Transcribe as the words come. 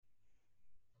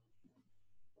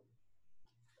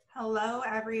Hello,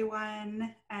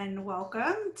 everyone, and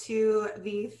welcome to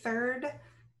the third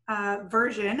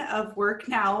version of Work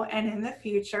Now and in the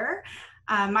Future.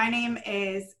 My name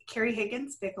is Carrie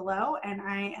Higgins Bigelow, and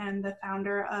I am the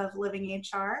founder of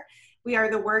livingHR. We are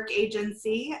the work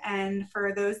agency, and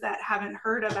for those that haven't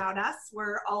heard about us,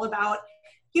 we're all about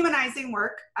humanizing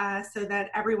work so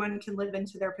that everyone can live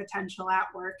into their potential at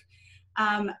work.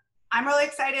 I'm really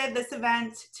excited. This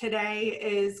event today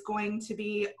is going to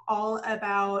be all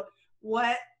about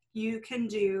what you can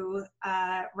do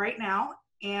right now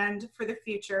and for the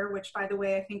future, which, by the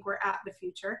way, I think we're at the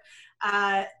future,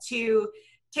 to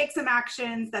take some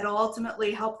actions that will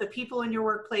ultimately help the people in your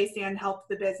workplace and help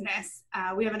the business.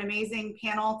 We have an amazing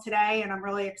panel today, and I'm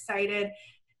really excited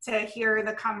to hear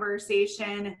the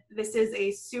conversation. This is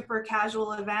a super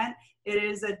casual event. It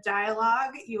is a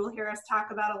dialogue. You will hear us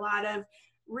talk about a lot of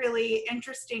really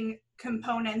interesting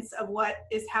components of what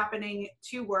is happening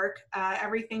to work,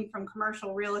 everything from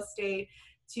commercial real estate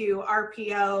to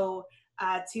RPO,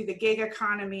 to the gig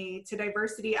economy, to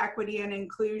diversity, equity, and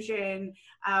inclusion.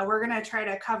 We're going to try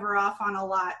to cover off on a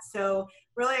lot. So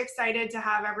really excited to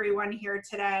have everyone here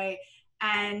today.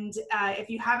 And if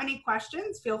you have any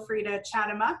questions, feel free to chat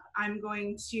them up. I'm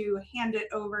going to hand it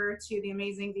over to the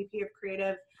amazing VP of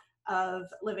Creative of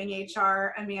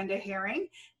livingHR, Amanda Herring,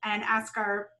 and ask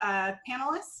our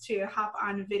panelists to hop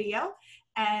on video,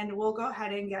 and we'll go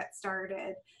ahead and get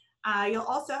started. You'll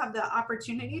also have the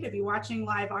opportunity to be watching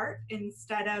live art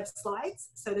instead of slides.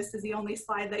 So this is the only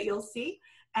slide that you'll see,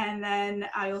 and then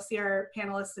you'll see our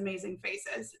panelists' amazing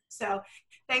faces. So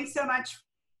thanks so much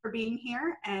for being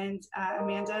here, and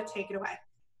Amanda, take it away.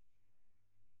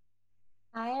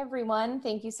 Hi, everyone.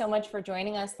 Thank you so much for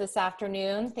joining us this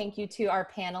afternoon. Thank you to our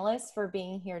panelists for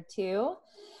being here too.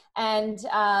 And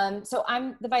so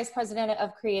I'm the Vice President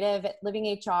of Creative at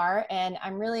livingHR, and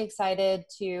I'm really excited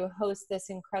to host this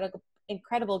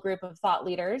incredible group of thought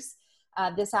leaders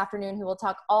this afternoon who will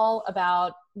talk all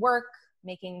about work,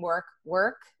 making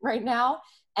work right now,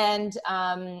 and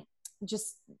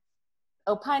just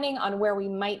opining on where we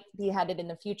might be headed in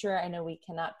the future. I know we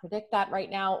cannot predict that right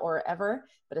now or ever,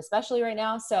 but especially right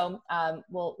now. So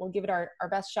we'll give it our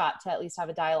best shot to at least have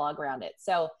a dialogue around it.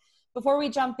 So before we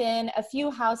jump in, a few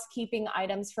housekeeping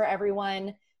items for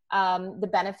everyone. The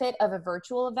benefit of a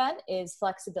virtual event is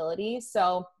flexibility.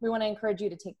 So we want to encourage you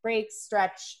to take breaks,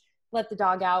 stretch, let the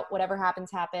dog out, whatever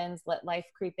happens, happens, let life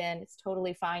creep in. It's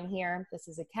totally fine here. This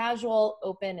is a casual,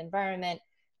 open environment,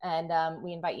 and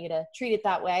we invite you to treat it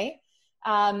that way.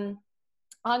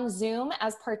 On Zoom,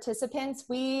 as participants,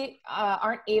 we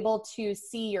aren't able to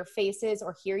see your faces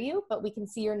or hear you, but we can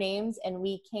see your names, and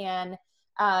we can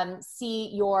see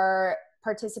your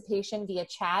participation via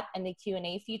chat and the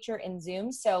Q&A feature in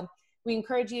Zoom. So we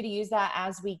encourage you to use that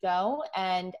as we go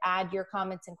and add your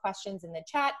comments and questions in the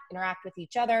chat, interact with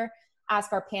each other,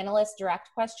 ask our panelists direct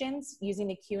questions using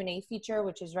the Q&A feature,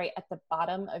 which is right at the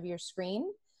bottom of your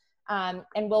screen. And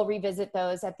we'll revisit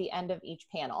those at the end of each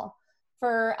panel.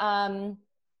 For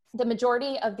the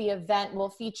majority of the event will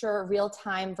feature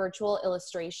real-time virtual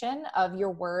illustration of your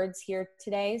words here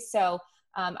today. So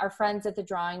our friends at the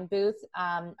drawing booth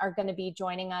are going to be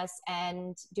joining us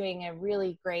and doing a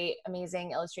really great, amazing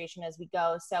illustration as we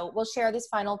go. So we'll share this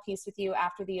final piece with you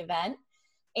after the event.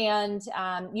 And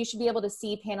you should be able to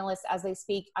see panelists as they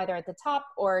speak either at the top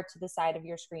or to the side of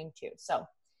your screen too. So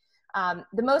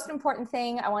the most important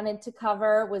thing I wanted to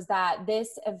cover was that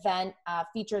this event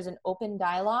features an open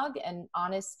dialogue and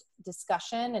honest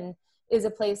discussion and is a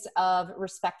place of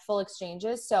respectful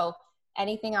exchanges. So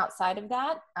anything outside of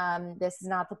that, this is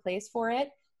not the place for it,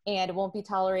 and it won't be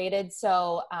tolerated.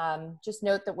 So just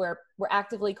note that we're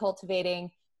actively cultivating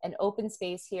an open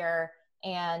space here,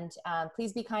 and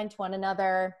please be kind to one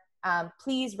another.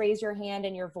 Please raise your hand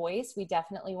and your voice. We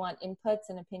definitely want inputs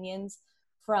and opinions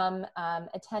from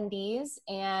attendees,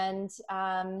 and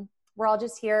we're all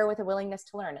just here with a willingness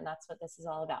to learn, and that's what this is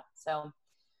all about. So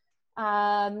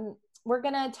we're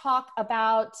gonna talk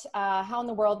about how in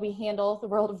the world we handle the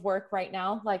world of work right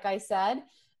now, like I said.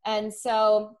 And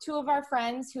so two of our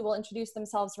friends who will introduce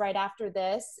themselves right after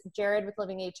this, Jared with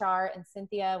livingHR and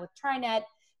Cynthia with TriNet,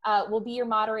 will be your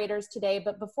moderators today.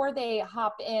 But before they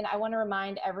hop in, I wanna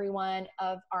remind everyone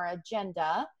of our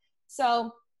agenda.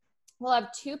 So we'll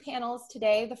have two panels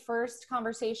today. The first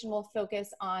conversation will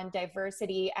focus on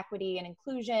diversity, equity, and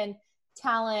inclusion,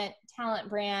 talent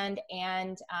brand,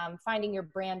 and finding your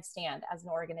brand stand as an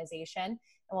organization. And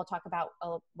we'll talk about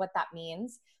what that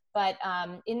means. But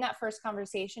in that first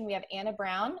conversation, we have Anna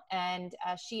Brown, and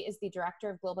she is the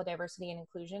Director of Global Diversity and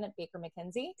Inclusion at Baker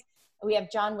McKenzie. We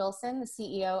have John Wilson, the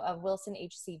CEO of Wilson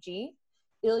HCG.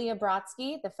 Ilya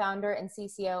Brodsky, the founder and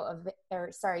CEO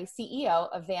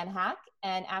of Van Hack,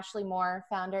 and Ashley Moore,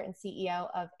 founder and CEO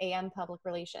of AM Public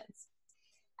Relations.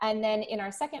 And then in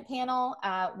our second panel,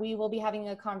 we will be having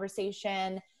a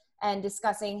conversation and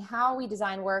discussing how we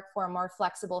design work for a more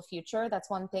flexible future. That's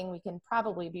one thing we can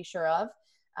probably be sure of.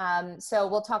 So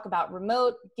we'll talk about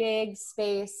remote, gig,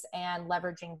 space, and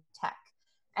leveraging tech.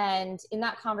 And in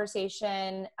that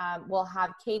conversation, we'll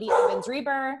have Katie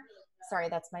Evans-Reber, sorry,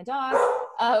 that's my dog,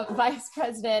 Vice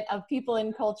President of People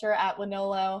and Culture at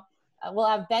Winolo. We'll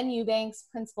have Ben Eubanks,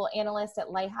 Principal Analyst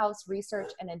at Lighthouse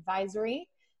Research and Advisory.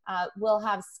 We'll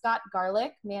have Scott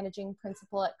Garlick, Managing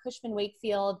Principal at Cushman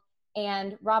Wakefield,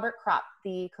 and Robert Kropp,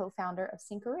 the co-founder of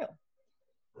Syncaroo.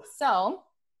 So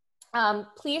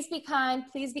please be kind,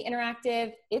 please be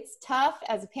interactive. It's tough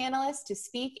as a panelist to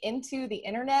speak into the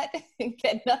internet and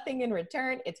get nothing in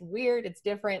return. It's weird, it's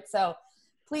different. So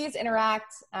please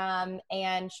interact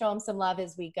and show them some love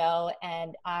as we go.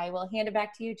 And I will hand it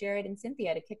back to you, Jared and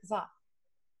Cynthia, to kick us off.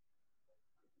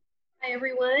 Hi,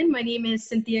 everyone. My name is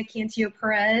Cynthia Cancio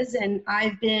Perez, and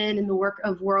I've been in the work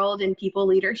of world and people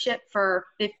leadership for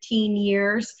 15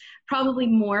 years, probably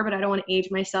more, but I don't want to age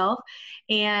myself.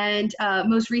 And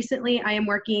most recently, I am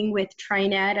working with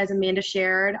TriNet, as Amanda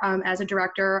shared, as a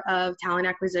director of talent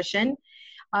acquisition.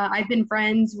 I've been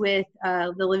friends with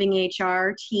the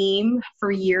livingHR team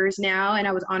for years now, and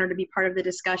I was honored to be part of the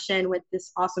discussion with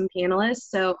this awesome panelist.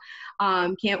 So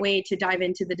can't wait to dive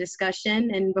into the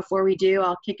discussion. And before we do,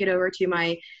 I'll kick it over to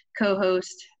my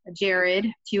co-host, Jared,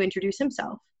 to introduce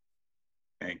himself.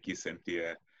 Thank you,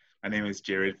 Cynthia. My name is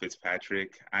Jared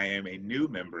Fitzpatrick. I am a new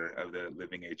member of the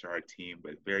livingHR team,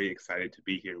 but very excited to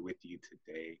be here with you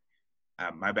today.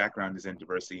 My background is in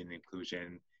diversity and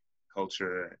inclusion,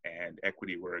 culture, and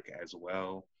equity work as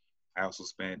well. I also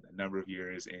spent a number of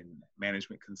years in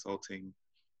management consulting.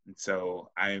 And so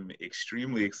I'm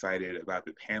extremely excited about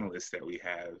the panelists that we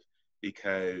have,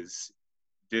 because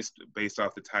just based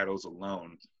off the titles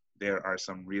alone, there are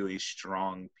some really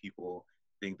strong people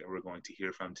I think that we're going to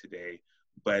hear from today.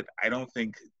 But I don't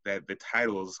think that the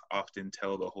titles often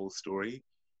tell the whole story.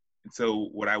 And so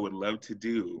what I would love to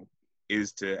do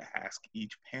is to ask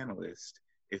each panelist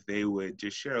if they would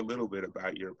just share a little bit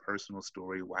about your personal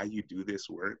story, why you do this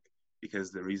work,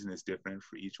 because the reason is different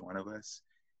for each one of us.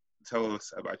 Tell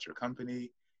us about your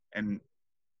company. And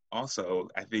also,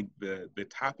 I think the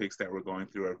topics that we're going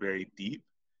through are very deep.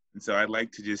 And so I'd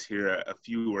like to just hear a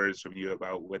few words from you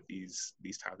about what these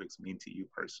topics mean to you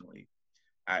personally.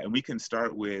 And we can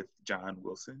start with John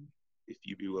Wilson, if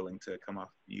you'd be willing to come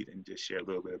off mute and just share a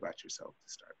little bit about yourself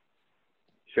to start.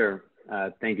 Sure.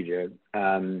 Thank you,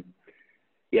 Jared.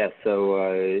 Yeah, so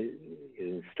I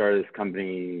started this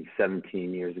company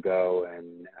 17 years ago,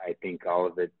 and I think all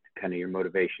of it, kind of your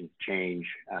motivations change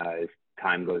as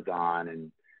time goes on and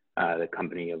the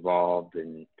company evolved.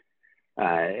 And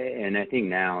I think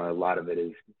now a lot of it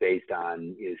is based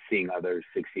on seeing others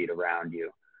succeed around you,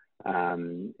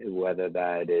 whether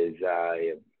that is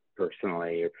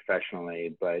personally or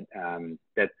professionally, but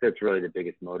that's really the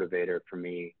biggest motivator for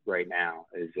me right now,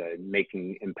 is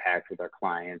making impact with our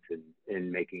clients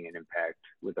and making an impact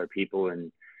with our people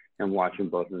and watching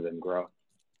both of them grow.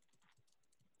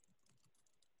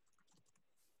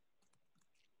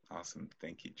 Awesome,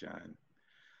 thank you, John.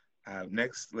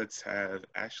 Next, let's have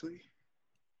Ashley.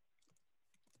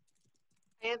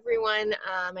 Hi, everyone.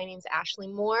 My name is Ashley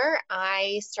Moore.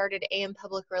 I started AM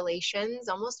Public Relations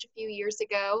almost a few years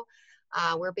ago.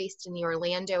 We're based in the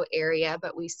Orlando area,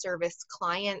 but we service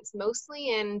clients mostly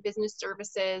in business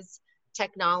services,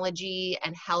 technology,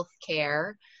 and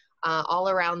healthcare all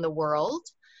around the world.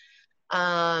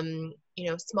 You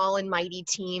know, small and mighty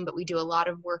team, but we do a lot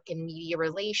of work in media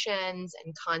relations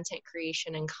and content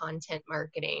creation and content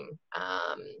marketing.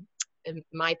 And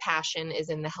my passion is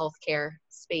in the healthcare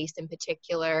space in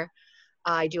particular.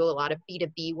 I do a lot of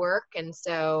B2B work, and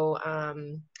so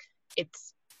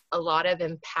it's a lot of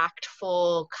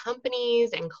impactful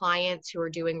companies and clients who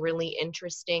are doing really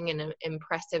interesting and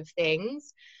impressive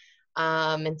things.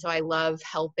 And so I love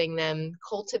helping them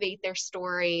cultivate their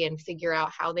story and figure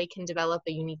out how they can develop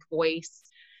a unique voice.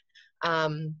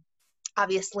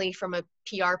 Obviously, from a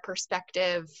PR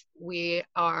perspective, we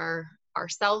are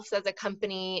ourselves as a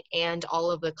company, and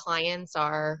all of the clients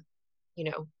are, you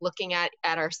know, looking at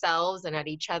ourselves and at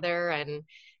each other and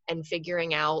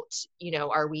figuring out, you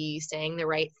know, are we saying the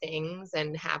right things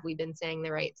and have we been saying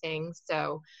the right things?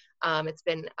 So it's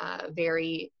been a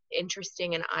very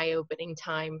interesting and eye-opening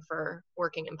time for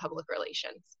working in public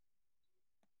relations.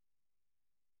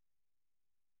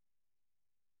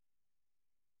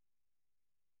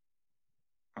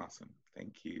 Awesome,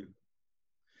 thank you.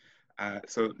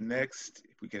 So next,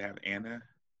 if we could have Anna.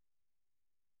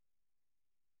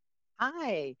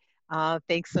 Hi,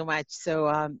 thanks so much. So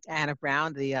Anna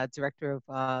Brown, the Director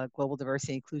of Global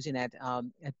Diversity and Inclusion at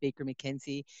Baker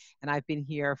McKenzie, and I've been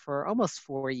here for almost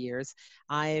 4 years.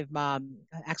 I'm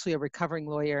actually a recovering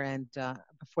lawyer, and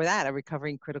before that, a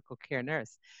recovering critical care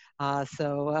nurse.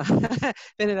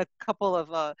 Been in a couple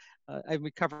of, I'm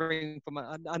recovering from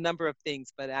a number of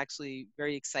things, but actually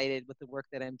very excited with the work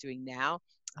that I'm doing now.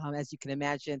 As you can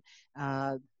imagine,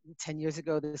 10 years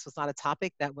ago, this was not a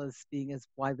topic that was being as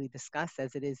widely discussed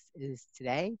as it is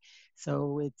today.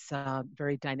 So it's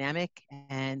very dynamic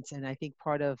and I think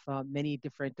part of many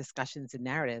different discussions and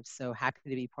narratives. So happy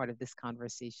to be part of this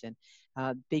conversation.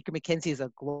 Baker McKenzie is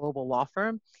a global law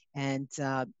firm, and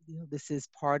this is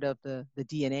part of the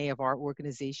DNA of our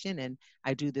organization, and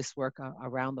I do this work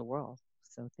around the world.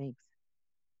 So thanks.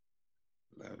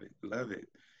 Love it, love it.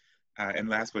 And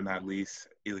last but not least,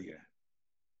 Ilya.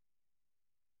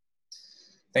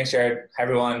 Thanks, Jared. Hi,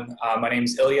 everyone. My name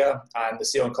is Ilya. I'm the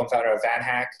CEO and co-founder of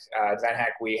VanHack. At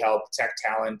VanHack, we help tech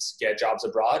talent get jobs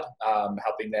abroad,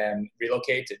 helping them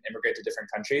relocate and immigrate to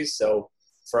different countries. So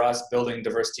for us, building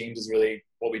diverse teams is really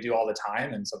what we do all the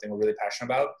time and something we're really passionate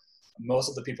about. Most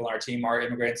of the people on our team are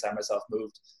immigrants. I myself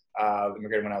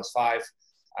immigrated when I was 5.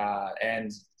 And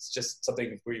it's just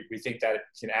something we think that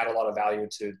can add a lot of value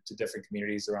to different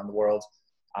communities around the world.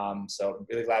 So I'm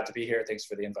really glad to be here. Thanks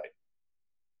for the invite.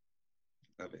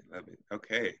 Love it, love it.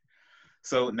 Okay.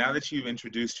 So now that you've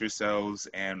introduced yourselves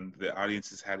and the audience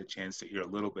has had a chance to hear a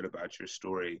little bit about your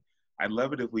story, I'd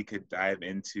love it if we could dive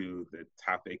into the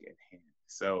topic at hand.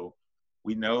 So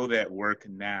we know that work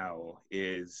now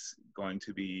is going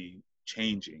to be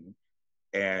changing.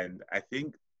 And I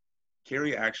think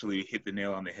Carrie actually hit the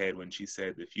nail on the head when she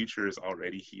said the future is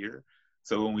already here.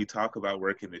 So when we talk about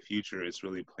work in the future, it's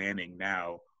really planning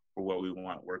now for what we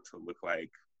want work to look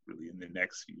like really in the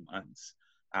next few months.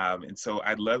 And so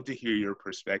I'd love to hear your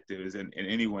perspectives, and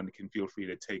anyone can feel free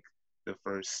to take the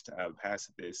first pass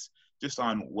at this, just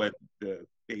on what the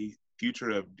future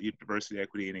of diversity,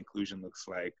 equity, and inclusion looks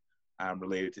like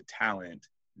related to talent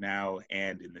now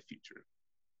and in the future.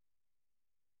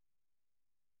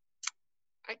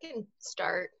 I can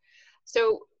start.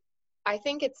 So I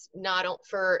think it's not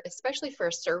especially for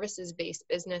a services-based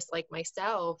business like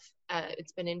myself,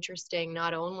 it's been interesting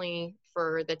not only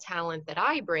for the talent that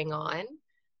I bring on,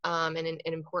 and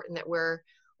important that we're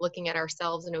looking at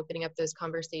ourselves and opening up those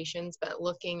conversations, but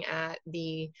looking at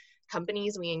the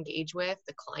companies we engage with,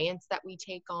 the clients that we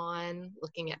take on,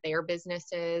 looking at their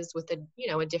businesses with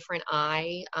a different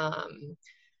eye,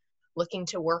 looking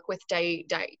to work with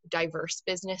diverse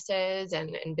businesses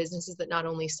and businesses that not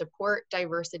only support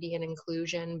diversity and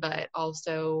inclusion, but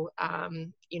also,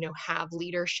 have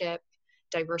leadership,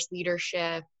 diverse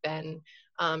leadership, and,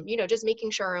 just making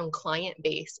sure our own client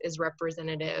base is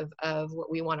representative of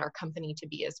what we want our company to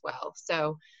be as well.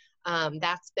 So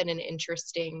that's been an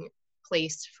interesting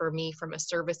place for me from a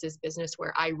services business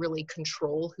where I really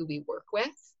control who we work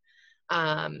with,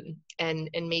 and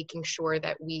making sure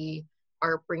that we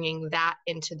are bringing that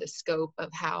into the scope of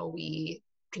how we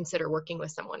consider working with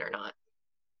someone or not.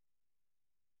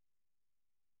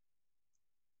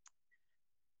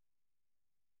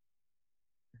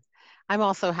 I'm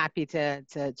also happy to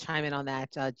chime in on that,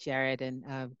 Jared, and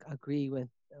agree with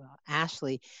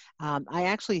Ashley. I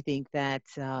actually think that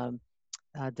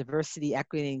diversity,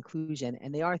 equity, and inclusion,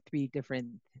 and they are 3 different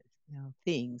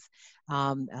things,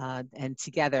 and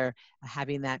together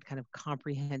having that kind of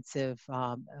comprehensive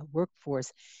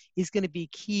workforce is going to be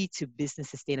key to business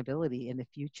sustainability in the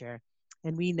future.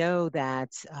 And we know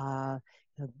that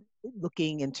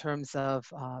looking in terms of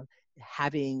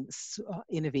having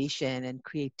innovation and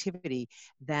creativity,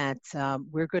 that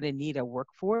we're going to need a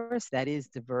workforce that is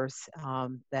diverse,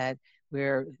 that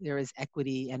where there is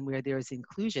equity and where there is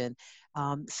inclusion,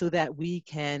 so that we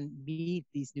can meet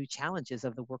these new challenges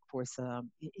of the workforce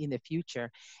in the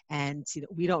future. And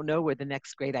we don't know where the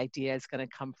next great idea is going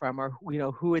to come from, or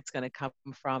who it's going to come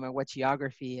from, or what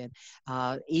geography and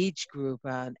age group,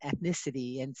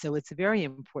 ethnicity. And so it's very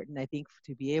important, I think,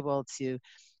 to be able to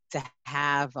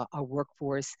have a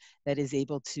workforce that is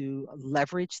able to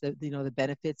leverage the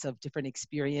benefits of different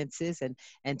experiences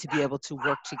and to be able to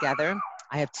work together.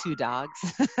 I have 2 dogs.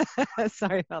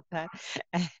 Sorry about that.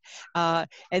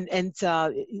 And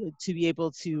to be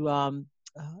able to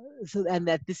and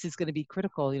that this is going to be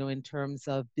critical, in terms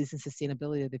of business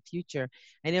sustainability of the future.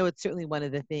 I know it's certainly one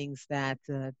of the things that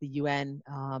the UN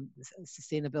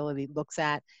sustainability looks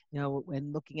at,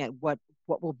 when looking at what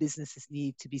will businesses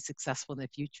need to be successful in the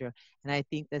future. And I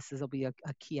think this will be a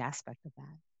key aspect of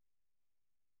that.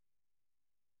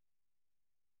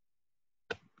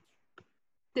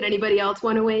 Did anybody else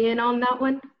want to weigh in on that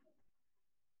one?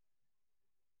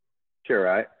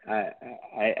 Sure.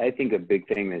 I think a big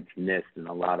thing that's missed in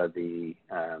a lot of the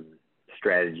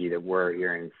strategy that we're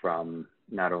hearing from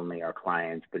not only our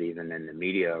clients, but even in the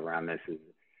media around this is,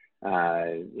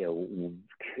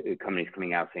 companies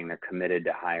coming out saying they're committed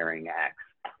to hiring X.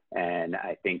 And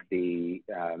I think the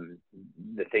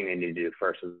thing they need to do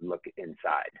first is look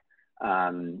inside,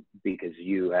 because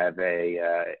you have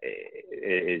as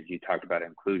you talked about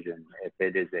inclusion, if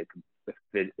it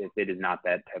is not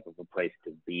that type of a place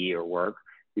to be or work,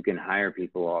 you can hire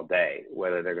people all day,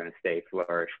 whether they're going to stay,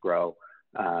 flourish, grow.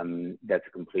 That's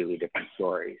a completely different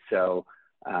story. So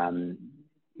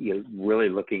you're really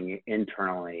looking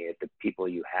internally at the people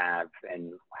you have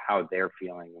and how they're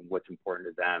feeling and what's important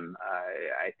to them.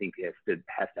 I think it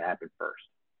has to happen first.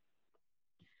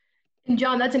 And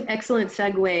John, that's an excellent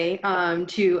segue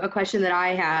to a question that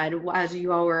I had as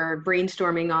you all were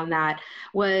brainstorming on that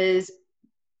was,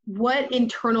 what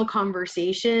internal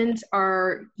conversations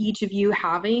are each of you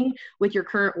having with your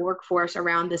current workforce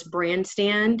around this brand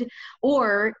stand?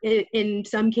 Or in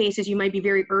some cases, you might be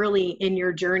very early in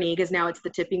your journey because now it's the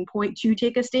tipping point to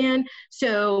take a stand.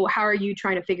 So how are you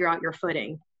trying to figure out your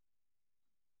footing?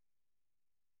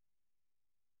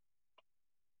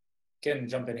 Can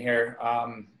jump in here.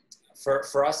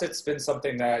 For us, it's been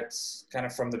something that's kind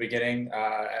of from the beginning,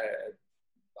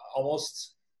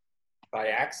 almost by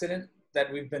accident, that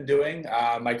we've been doing.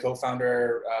 My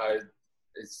co-founder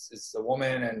is a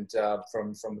woman and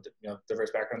from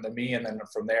diverse background than me, and then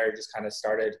from there it just kind of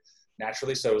started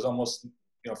naturally. So it was almost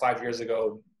 5 years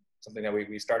ago, something that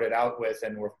we started out with,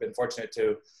 and we've been fortunate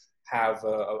to have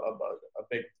a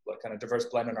big kind of diverse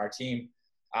blend on our team.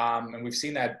 And we've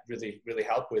seen that really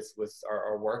help with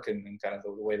our work and kind of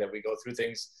the way that we go through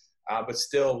things. But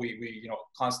still, we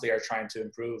constantly are trying to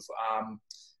improve.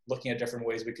 Looking at different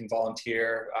ways we can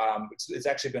volunteer. It's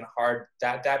actually been hard.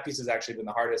 That piece has actually been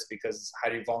the hardest, because how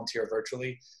do you volunteer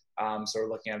virtually? So we're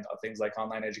looking at things like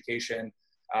online education,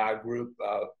 group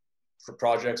for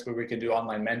projects where we can do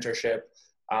online mentorship.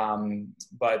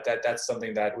 But that's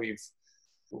something that we're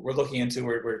looking into.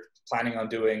 We're planning on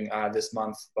doing this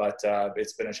month, but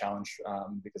it's been a challenge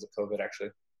because of COVID,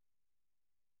 actually.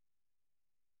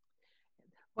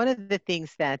 One of the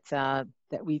things that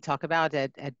we talk about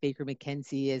at Baker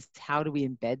McKenzie is, how do we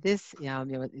embed this?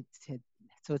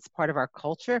 So it's part of our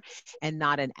culture and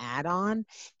not an add-on.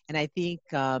 And I think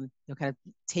kind of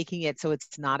taking it so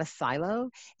it's not a silo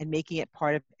and making it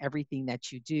part of everything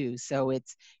that you do. So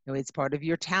it's it's part of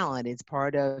your talent, it's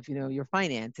part of your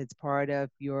finance, it's part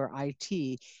of your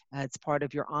IT, it's part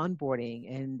of your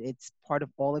onboarding, and it's part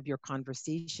of all of your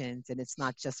conversations. And it's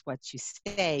not just what you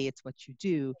say, it's what you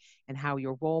do and how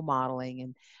you're role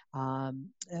modeling. And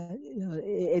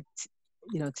it's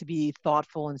to be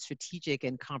thoughtful and strategic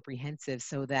and comprehensive,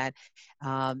 so that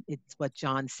it's what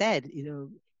John said,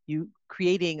 you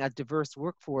creating a diverse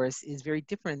workforce is very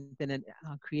different than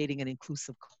creating an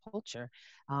inclusive culture.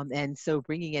 And so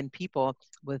bringing in people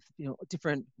with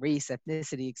different race,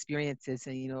 ethnicity, experiences,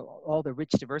 and all the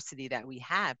rich diversity that we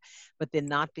have, but then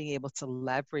not being able to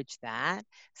leverage that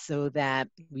so that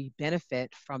we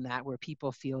benefit from that, where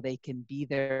people feel they can be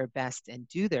their best and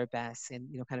do their best, and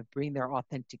kind of bring their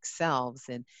authentic selves,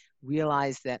 and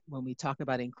realize that when we talk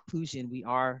about inclusion, we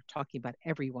are talking about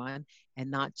everyone and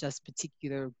not just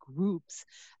particular groups.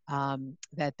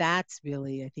 That's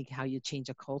really, I think, how you change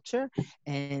a culture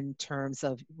in terms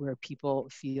of where people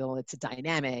feel it's a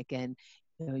dynamic, and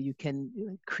you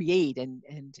can create and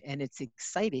it's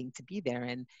exciting to be there.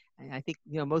 And I think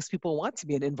most people want to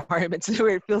be in environments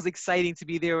where it feels exciting to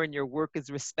be there and your work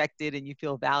is respected and you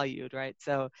feel valued, right?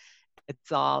 So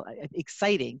it's all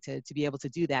exciting to be able to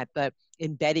do that, but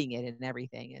embedding it in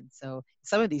everything. And so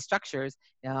some of these structures,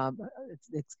 it's going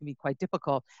to be quite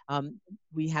difficult.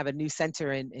 We have a new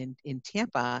center in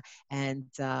Tampa, and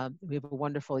we have a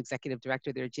wonderful executive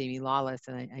director there, Jamie Lawless,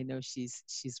 and I know she's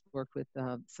worked with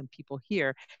some people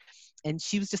here. And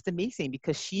she was just amazing,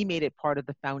 because she made it part of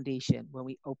the foundation when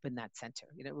we opened that center.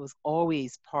 It was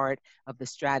always part of the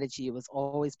strategy. It was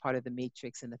always part of the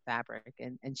matrix and the fabric.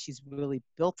 And she's really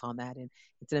built on that. And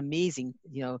it's an amazing,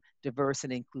 diverse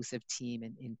and inclusive team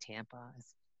in Tampa,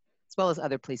 as well as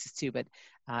other places too. But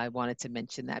I wanted to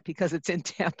mention that because it's in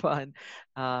Tampa,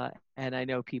 and I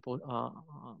know people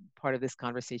part of this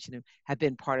conversation have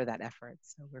been part of that effort.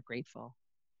 So we're grateful.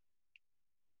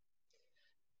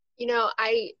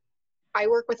 I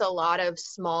work with a lot of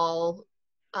small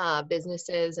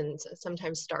businesses and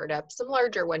sometimes startups, some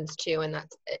larger ones too. And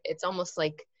it's almost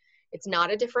like it's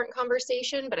not a different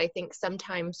conversation, but I think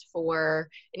sometimes and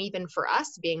even for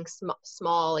us being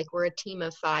small, like we're a team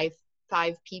of five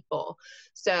 5 people.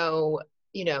 So,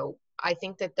 you know, I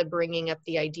think that the bringing up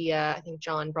the idea, I think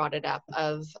John brought it up,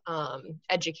 of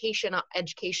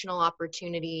educational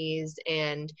opportunities,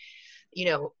 and, you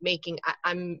know, making,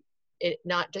 I'm it,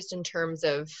 not just in terms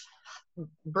of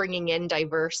bringing in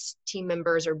diverse team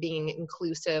members or being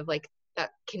inclusive, like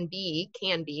that can be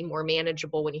more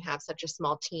manageable when you have such a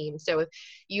small team. So if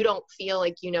you don't feel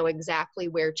like you know exactly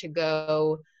where to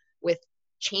go with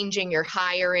changing your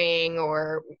hiring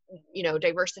or, you know,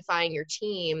 diversifying your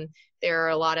team, there are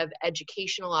a lot of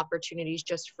educational opportunities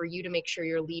just for you to make sure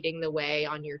you're leading the way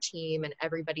on your team and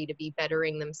everybody to be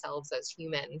bettering themselves as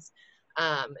humans.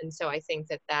 And so I think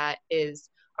that that is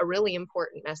a really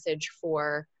important message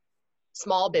for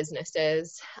small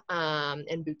businesses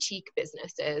and boutique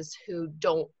businesses who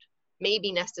don't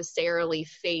maybe necessarily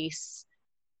face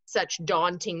such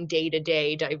daunting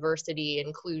day-to-day diversity,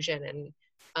 inclusion, and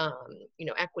you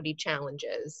know, equity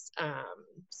challenges.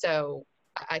 So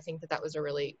I think that that was a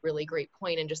really, really great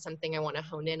point, and just something I want to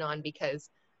hone in on, because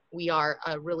we are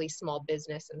a really small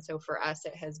business. And so for us,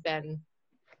 it has been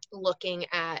looking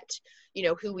at, you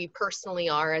know, who we personally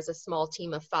are as a small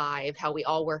team of 5, how we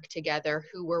all work together,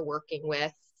 who we're working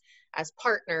with as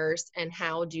partners, and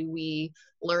how do we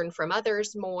learn from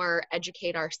others more,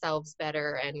 educate ourselves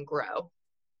better, and grow.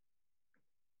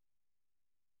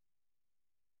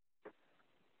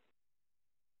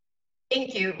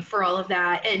 Thank you for all of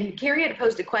that. And Carrie had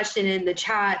posed a question in the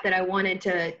chat that I wanted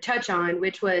to touch on,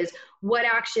 which was, what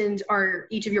actions are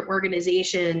each of your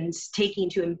organizations taking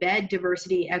to embed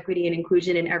diversity, equity, and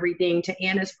inclusion in everything, to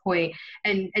Anna's point?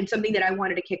 And something that I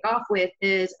wanted to kick off with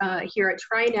is here at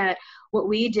TriNet, what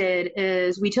we did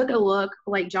is we took a look,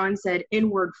 like John said,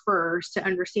 inward first to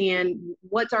understand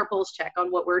what's our pulse check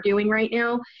on what we're doing right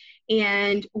now.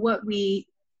 And what we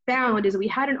found is we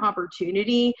had an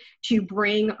opportunity to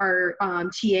bring our TA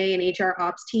and HR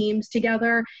ops teams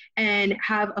together and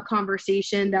have a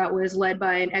conversation that was led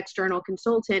by an external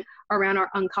consultant around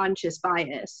our unconscious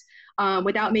bias,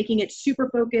 without making it super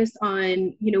focused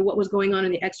on, you know, what was going on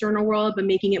in the external world, but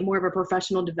making it more of a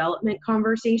professional development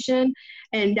conversation.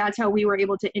 And that's how we were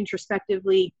able to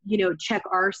introspectively, you know, check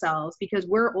ourselves, because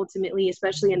we're ultimately,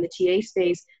 especially in the TA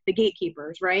space, the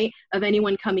gatekeepers, right, of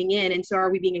anyone coming in. And so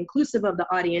are we being inclusive of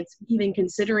the audience, even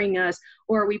considering us,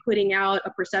 or are we putting out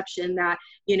a perception that,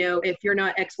 you know, if you're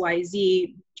not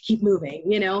XYZ, keep moving,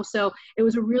 you know? So it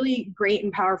was a really great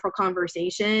and powerful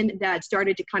conversation that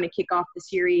started to kind of kick off the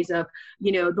series of,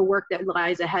 you know, the work that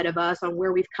lies ahead of us on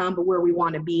where we've come, but where we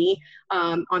want to be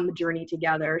on the journey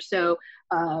together. So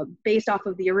based off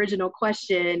of the original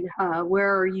question,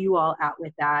 where are you all at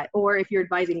with that? Or if you're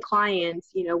advising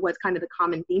clients, you know, what's kind of the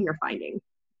common theme you're finding?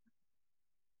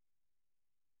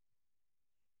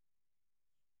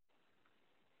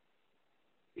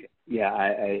 Yeah,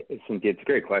 I think it's a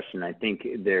great question. I think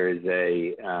there's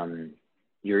a,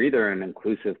 you're either an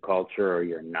inclusive culture or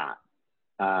you're not.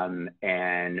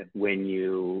 And when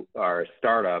you are a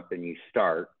startup and you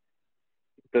start,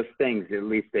 those things, at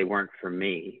least they weren't for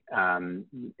me.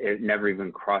 It never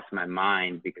even crossed my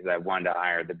mind, because I wanted to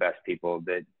hire the best people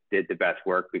that did the best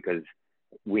work, because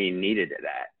we needed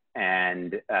that.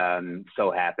 And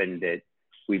so happened that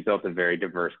we built a very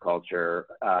diverse culture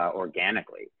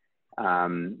organically.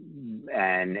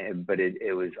 But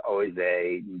it was always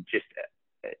just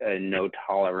a no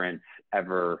tolerance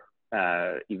ever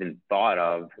even thought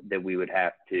of that we would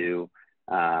have to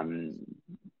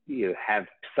you know, have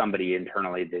somebody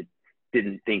internally that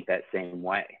didn't think that same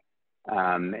way.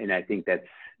 And I think that's,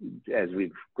 as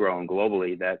we've grown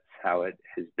globally, that's how it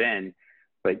has been.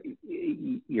 But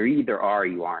you're either are or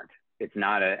you aren't. It's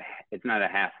not a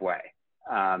halfway.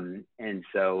 And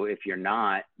so if you're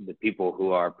not, the people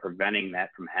who are preventing that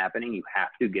from happening, you have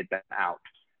to get them out.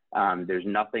 There's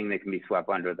nothing that can be swept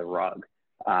under the rug,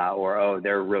 or, oh,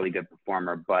 they're a really good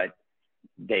performer, but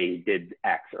they did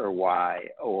X or Y,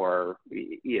 or,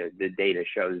 you know, the data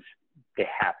shows they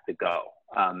have to go.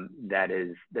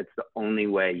 That's the only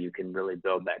way you can really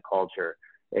build that culture,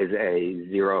 is a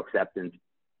zero acceptance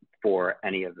for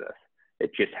any of this.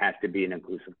 It just has to be an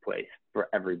inclusive place for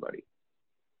everybody.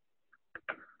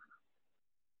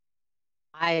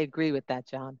 I agree with that,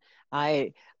 John.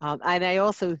 And I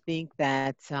also think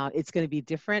that it's going to be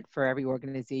different for every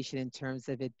organization in terms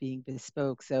of it being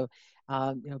bespoke. So,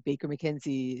 you know, Baker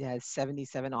McKenzie has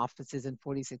 77 offices in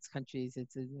 46 countries.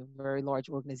 It's a very large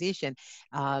organization.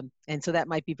 And so that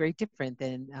might be very different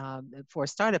than for a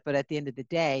startup. But at the end of the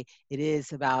day, it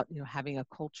is about, you know, having a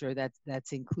culture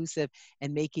that's inclusive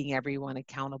and making everyone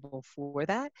accountable for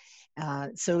that.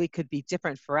 So it could be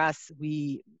different for us.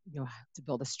 We, you know, have to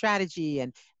build a strategy,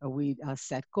 and we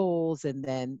set goals goals and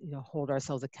then, hold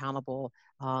ourselves accountable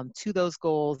to those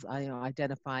goals,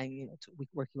 identifying,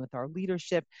 working with our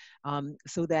leadership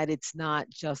so that it's not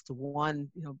just one,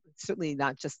 certainly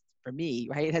not just for me,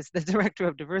 right, as the director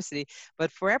of diversity,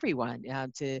 but for everyone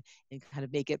and kind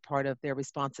of make it part of their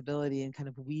responsibility and kind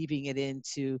of weaving it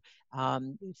into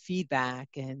feedback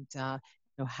and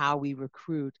how we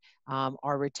recruit,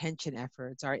 our retention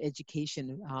efforts, our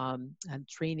education and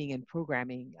training and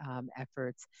programming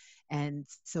efforts, and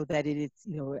so that it is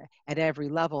at every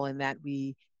level, and that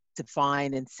we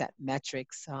define and set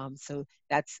metrics. So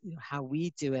that's how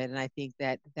we do it, and I think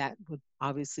that would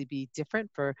obviously be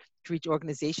different for each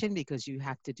organization because you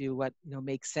have to do what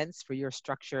makes sense for your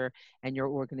structure and your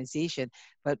organization.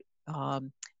 But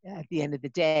at the end of the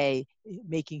day,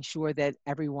 making sure that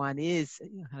everyone is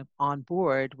kind of on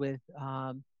board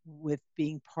with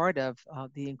being part of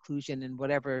the inclusion and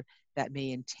whatever that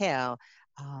may entail,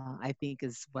 I think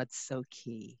is what's so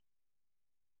key.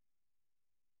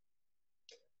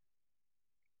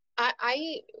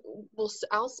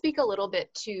 I'll speak a little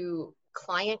bit to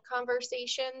client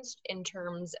conversations in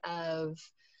terms of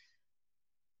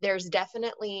there's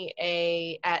definitely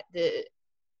a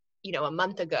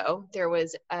month ago, there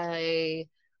was a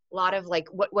lot of like,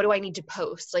 what do I need to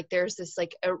post? Like there's this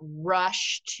like a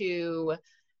rush to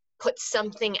put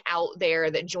something out there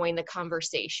that joined the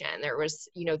conversation. There was,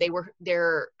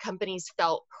 their companies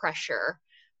felt pressure,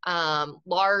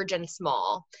 large and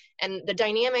small. And the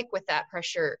dynamic with that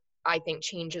pressure, I think,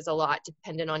 changes a lot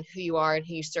depending on who you are and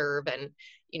who you serve. And,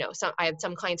 I had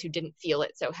some clients who didn't feel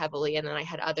it so heavily, and then I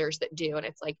had others that do. And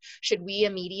it's like, should we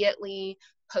immediately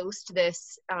post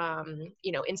this,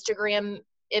 Instagram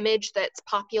image that's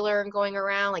popular and going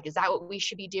around? Like, is that what we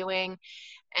should be doing?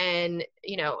 And,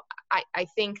 I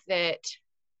think that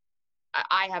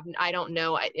I don't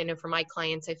know, for my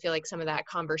clients, I feel like some of that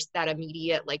that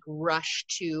immediate like rush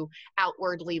to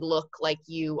outwardly look like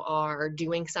you are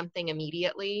doing something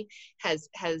immediately has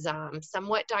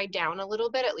somewhat died down a little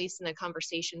bit, at least in the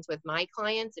conversations with my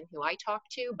clients and who I talk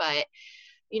to. But,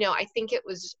 I think it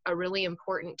was a really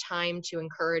important time to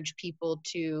encourage people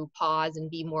to pause and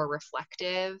be more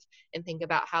reflective and think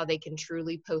about how they can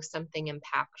truly post something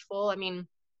impactful. I mean,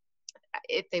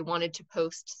 if they wanted to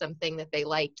post something that they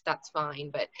liked, that's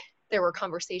fine. But there were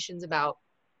conversations about,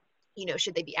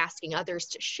 should they be asking others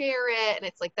to share it? And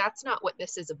it's like, that's not what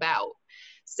this is about.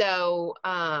 So,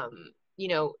 I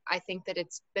think that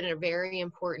it's been a very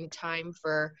important time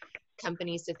for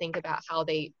companies to think about how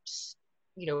they,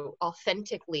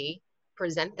 authentically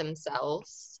present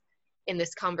themselves in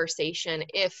this conversation.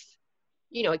 If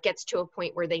it gets to a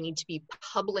point where they need to be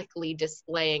publicly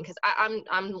displaying, because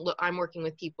I'm working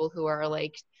with people who are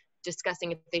like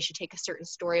discussing if they should take a certain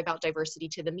story about diversity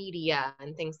to the media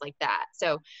and things like that.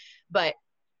 So, but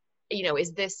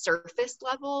is this surface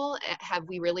level? Have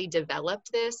we really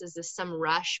developed this? Is this some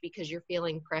rush because you're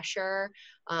feeling pressure?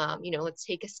 Let's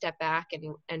take a step back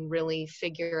and really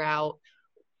figure out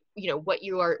what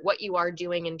you are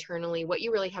doing internally, what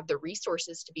you really have the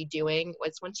resources to be doing.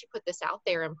 Once you put this out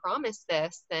there and promise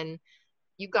this, then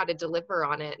you've got to deliver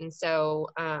on it. And so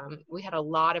we had a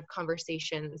lot of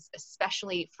conversations,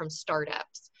 especially from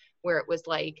startups, where it was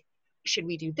like, should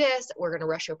we do this? We're going to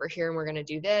rush over here and we're going to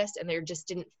do this. And there just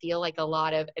didn't feel like a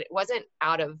lot of, it wasn't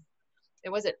out of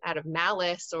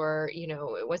malice, or,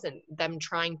 it wasn't them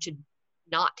trying to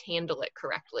not handle it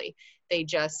correctly. They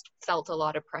just felt a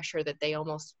lot of pressure that they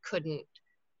almost couldn't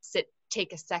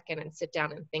take a second and sit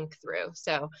down and think through.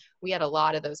 So we had a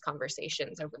lot of those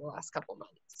conversations over the last couple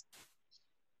months.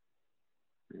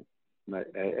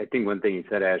 I think one thing you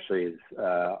said, Ashley, is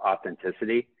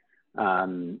authenticity.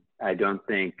 I don't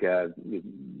think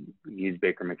use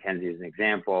Baker McKenzie as an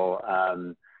example,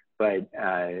 but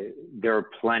there are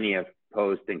plenty of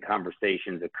posts and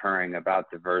conversations occurring about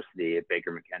diversity at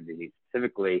Baker McKenzie,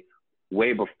 specifically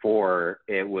way before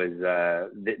it was,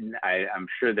 I'm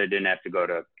sure they didn't have to go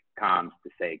to comms to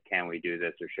say, can we do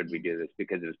this or should we do this,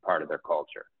 because it was part of their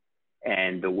culture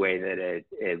and the way that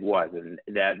it was. And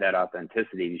that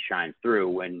authenticity shines through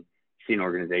when you see an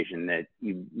organization that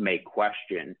you may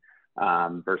question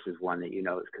versus one that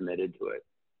is committed to it.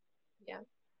 Yeah.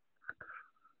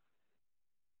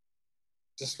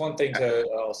 Just one thing to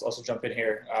also jump in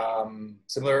here.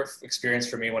 Similar experience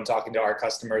for me when talking to our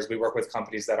customers. We work with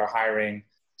companies that are hiring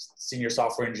senior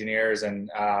software engineers, and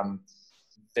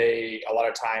they a lot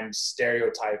of times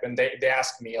stereotype, and they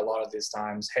ask me a lot of these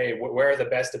times, hey, where are the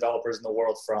best developers in the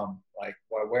world from? Like,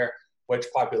 which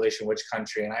population, which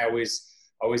country? And I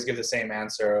always give the same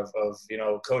answer of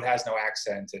code has no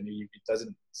accent, and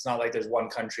it's not like there's one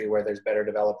country where there's better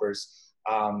developers.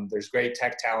 There's great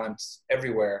tech talent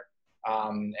everywhere.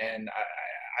 And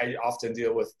I often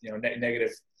deal with,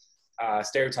 negative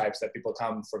stereotypes that people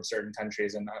come from certain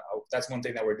countries. And that's one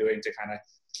thing that we're doing to kind of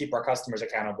keep our customers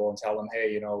accountable and tell them,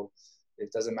 hey,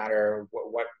 it doesn't matter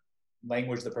what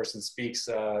language the person speaks.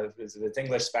 Is it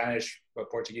English, Spanish,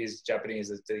 Portuguese,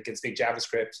 Japanese? They can speak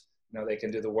JavaScript. They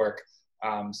can do the work.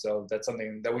 So that's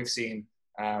something that we've seen,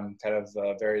 kind of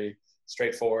very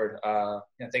straightforward.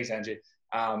 Thanks, Angie.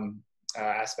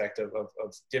 Aspect of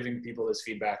giving people this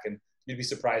feedback, and you'd be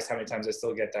surprised how many times I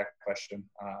still get that question.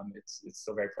 It's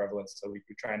still very prevalent. So we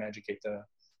try and educate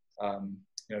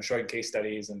showing case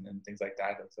studies and things like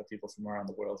that of people from around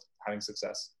the world having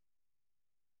success.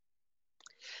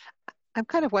 I'm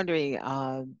kind of wondering,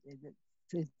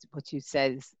 what you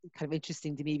said is kind of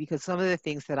interesting to me, because some of the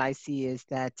things that I see is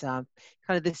that kind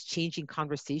of this changing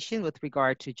conversation with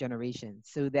regard to generations.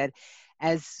 So that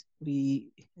as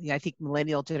I think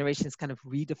millennial generations kind of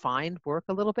redefined work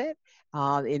a little bit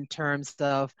in terms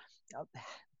of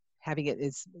having it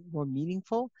is more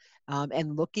meaningful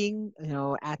and looking,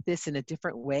 at this in a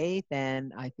different way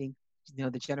than I think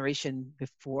the generation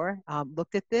before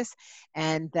looked at this,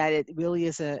 and that it really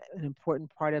is an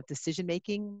important part of decision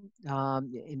making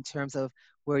in terms of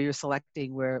where you're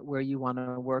selecting where you want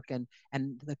to work, and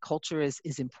the culture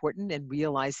is important, and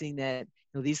realizing that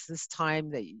this time,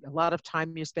 that a lot of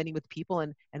time you're spending with people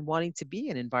and wanting to be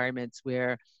in environments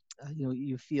where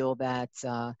you feel that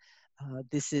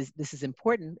this is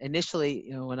important. Initially,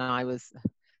 when I was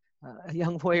a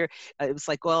young lawyer, it was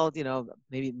like, well,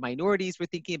 maybe minorities were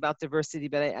thinking about diversity,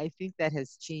 but I think that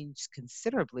has changed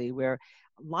considerably, where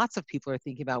lots of people are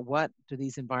thinking about what do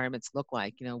these environments look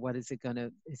like? What is it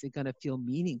gonna feel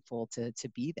meaningful to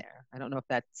be there? I don't know if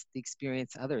that's the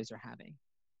experience others are having.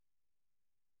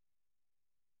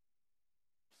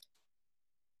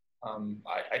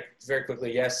 I very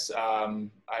quickly, yes.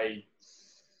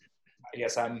 I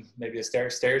guess I'm maybe a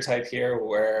stereotype here,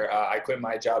 where I quit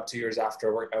my job 2 years after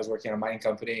I was working in a mining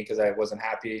company because I wasn't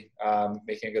happy,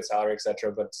 making a good salary,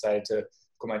 etc. But decided to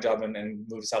quit my job and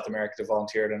move to South America to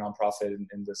volunteer at a nonprofit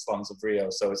in the slums of Rio.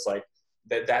 So it's like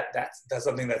that's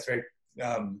something that's very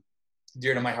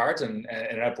dear to my heart, and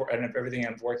everything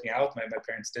I'm working out. My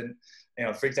parents didn't,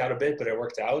 freaked out a bit, but it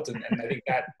worked out, and I think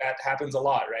that happens a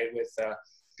lot, right? With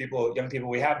young people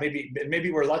we have.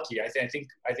 Maybe we're lucky. I think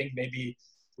maybe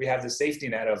we have the safety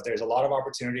net of there's a lot of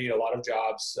opportunity, a lot of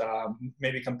jobs,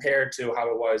 maybe compared to how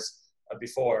it was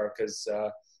before, because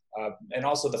and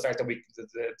also the fact that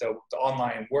the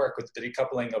online work with the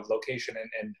decoupling of location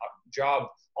and job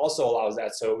also allows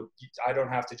that. So I don't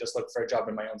have to just look for a job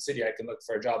in my own city. I can look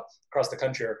for a job across the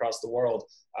country or across the world,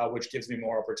 which gives me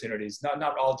more opportunities.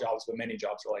 Not all jobs, but many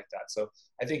jobs are like that. So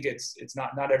I think it's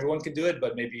not everyone can do it,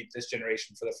 but maybe this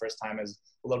generation for the first time has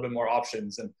a little bit more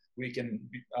options, and we can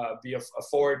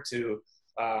afford to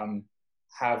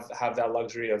have that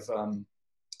luxury of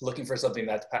looking for something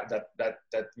that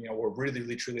we're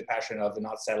really truly passionate of and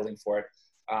not settling for it.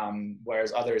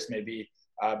 Whereas others maybe,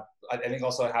 I think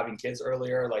also having kids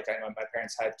earlier, like I know my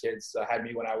parents had kids, had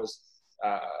me when I was,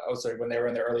 when they were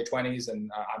in their early 20s,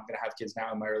 and I'm going to have kids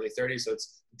now in my early 30s. So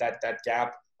it's that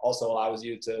gap also allows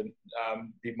you to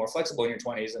be more flexible in your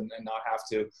 20s and not have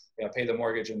to pay the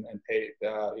mortgage and pay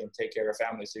take care of your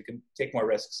family, so you can take more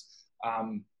risks.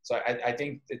 So I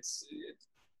think it's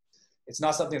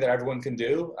not something that everyone can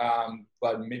do,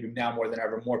 but maybe now more than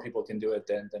ever, more people can do it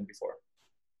than before.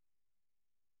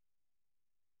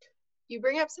 You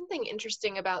bring up something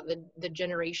interesting about the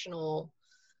generational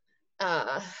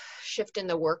shift in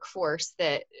the workforce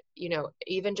that,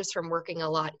 even just from working a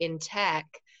lot in tech,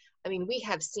 I mean, we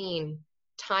have seen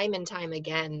time and time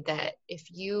again that if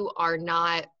you are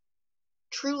not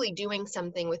truly doing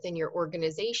something within your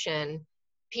organization,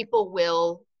 people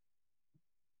will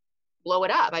blow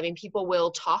it up. I mean, people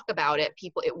will talk about it.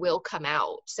 It will come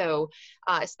out. So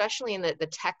especially in the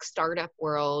tech startup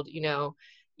world,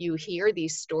 you hear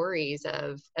these stories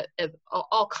of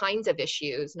all kinds of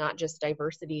issues, not just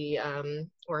diversity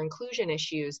or inclusion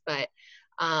issues, but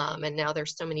and now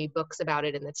there's so many books about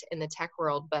it in the tech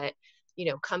world. But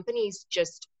companies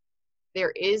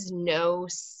there is no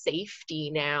safety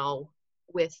now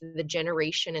with the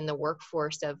generation in the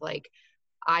workforce of like,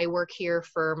 I work here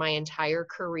for my entire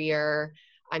career.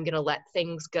 I'm going to let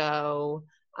things go.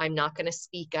 I'm not going to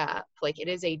speak up. Like it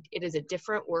is a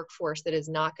different workforce that is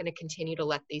not going to continue to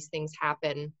let these things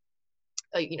happen.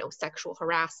 Sexual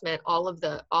harassment, all of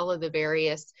the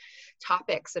various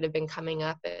topics that have been coming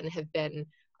up and have been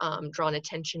drawn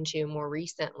attention to more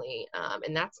recently.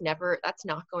 And that's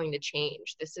not going to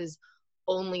change. This is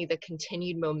only the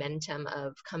continued momentum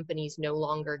of companies no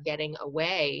longer getting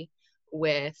away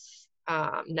with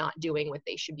not doing what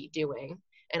they should be doing.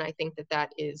 And I think that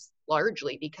that is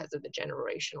largely because of the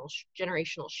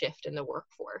generational shift in the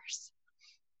workforce.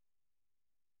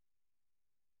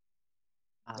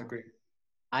 Agree.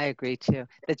 I agree too.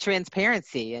 The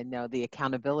transparency and the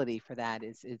accountability for that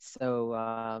is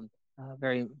so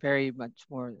very much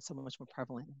more, so much more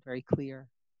prevalent, very clear.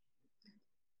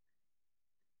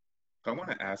 I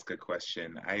want to ask a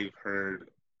question. I've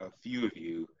heard a few of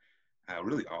you,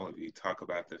 really all of you, talk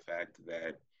about the fact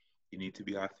that you need to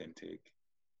be authentic,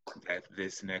 that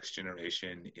this next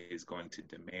generation is going to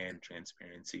demand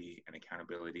transparency and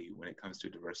accountability when it comes to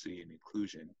diversity and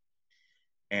inclusion.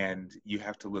 And you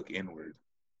have to look inward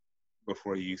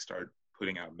before you start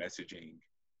putting out messaging.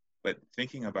 But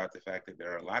thinking about the fact that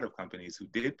there are a lot of companies who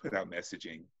did put out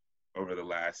messaging over the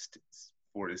last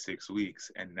 4 to 6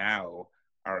 weeks and now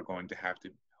are going to have to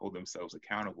hold themselves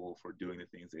accountable for doing the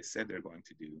things they said they're going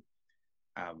to do.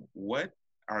 What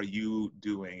are you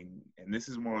doing? And this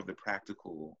is more of the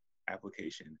practical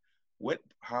application. What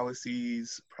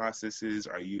policies, processes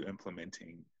are you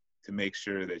implementing to make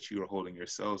sure that you are holding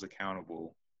yourselves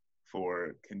accountable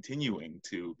for continuing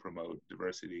to promote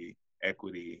diversity,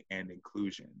 equity, and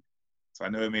inclusion? So I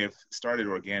know it may have started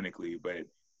organically, but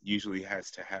usually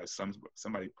has to have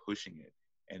somebody pushing it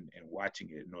and watching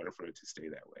it in order for it to stay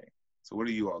that way. So what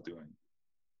are you all doing?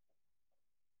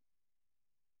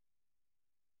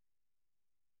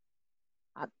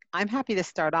 I'm happy to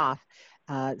start off.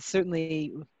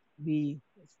 Certainly, we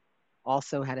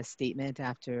also had a statement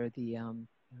after the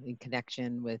in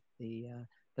connection with the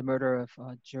murder of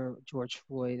George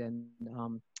Floyd,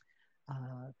 and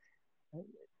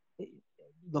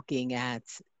looking at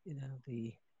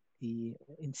the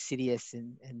insidious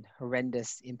and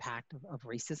horrendous impact of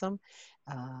racism,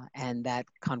 and that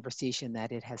conversation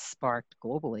that it has sparked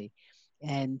globally.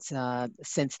 And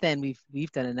since then,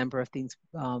 we've done a number of things.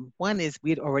 One is we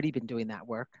had already been doing that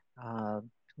work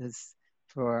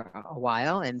for a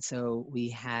while, and so we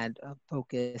had a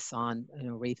focus on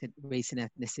race and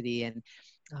ethnicity, and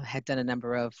had done a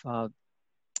number of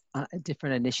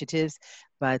different initiatives,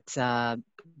 but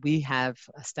we have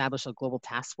established a global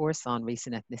task force on race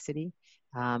and ethnicity,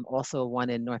 also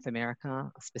one in North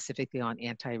America, specifically on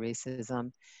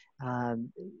anti-racism.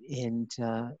 In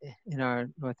our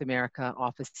North America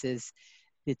offices,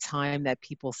 the time that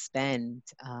people spend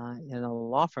in a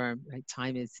law firm, right,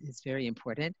 time is very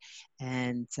important,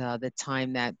 and the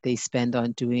time that they spend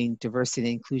on doing diversity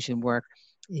and inclusion work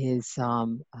is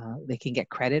they can get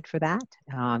credit for that.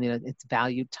 It's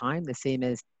valued time, the same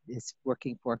as is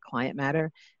working for a client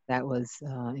matter. That was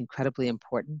incredibly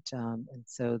important, and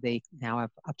so they now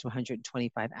have up to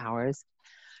 125 hours.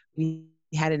 We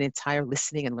had an entire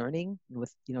listening and learning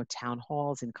with town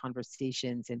halls and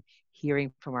conversations and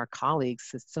hearing from our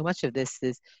colleagues. So much of this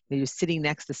is you're sitting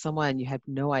next to someone, you have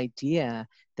no idea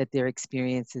that their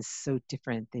experience is so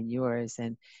different than yours,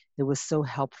 and it was so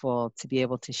helpful to be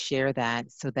able to share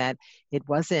that, so that it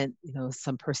wasn't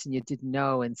some person you didn't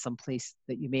know in some place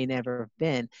that you may never have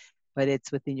been, but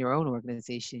it's within your own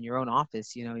organization, your own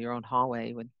office, your own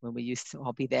hallway, when we used to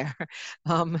all be there.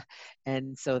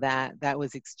 And so that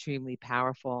was extremely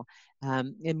powerful.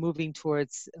 And moving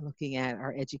towards looking at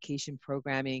our education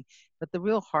programming. But the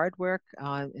real hard work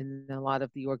in a lot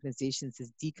of the organizations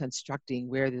is deconstructing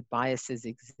where the biases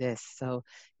exist. So,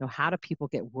 how do people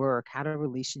get work? How do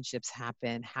relationships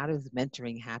happen? How does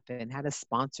mentoring happen? How does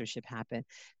sponsorship happen?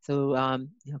 So,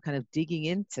 kind of digging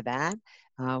into that.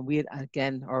 We had,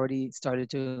 again, already started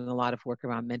doing a lot of work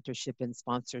around mentorship and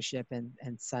sponsorship and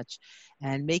such,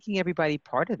 and making everybody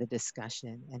part of the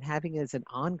discussion and having it as an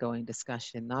ongoing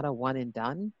discussion, not a one and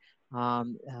done,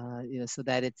 so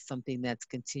that it's something that's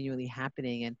continually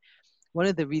happening. And one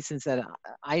of the reasons that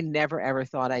I never ever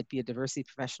thought I'd be a diversity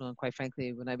professional, and quite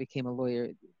frankly, when I became a lawyer,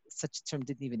 such a term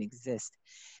didn't even exist.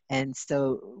 And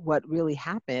so what really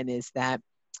happened is that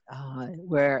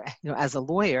where, as a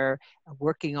lawyer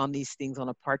working on these things on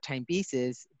a part-time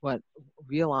basis, what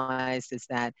realized is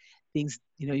that things,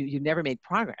 you never made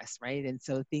progress, right? And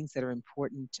so things that are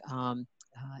important,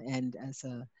 and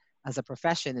as a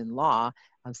profession in law,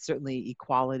 certainly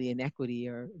equality and equity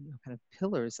are kind of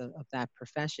pillars of that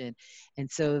profession. And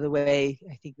so the way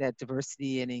I think that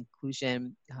diversity and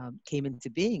inclusion came into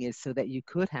being is so that you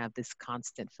could have this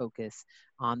constant focus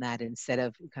on that, instead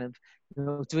of kind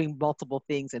of doing multiple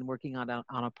things and working on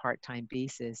a part-time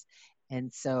basis.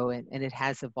 And so, and it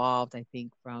has evolved, I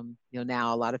think, from,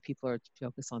 now a lot of people are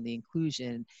focused on the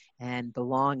inclusion and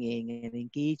belonging and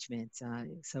engagement.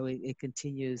 So it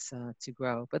continues to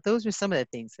grow. But those are some of the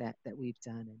things that we've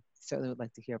done, and certainly would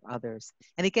like to hear of others.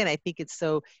 And again, I think it's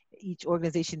so each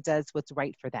organization does what's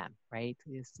right for them, right?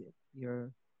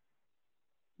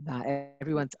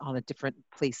 everyone's on a different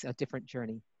place, a different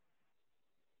journey.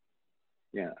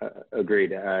 Yeah,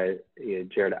 agreed. Yeah,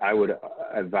 Jared, I would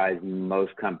advise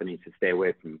most companies to stay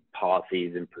away from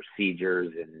policies and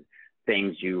procedures and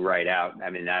things you write out. I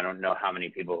mean, I don't know how many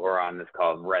people who are on this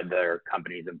call have read their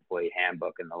company's employee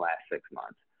handbook in the last 6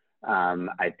 months.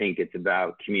 I think it's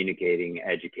about communicating,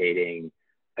 educating,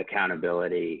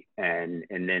 accountability, and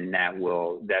then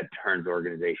that turns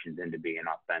organizations into being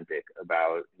authentic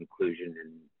about inclusion.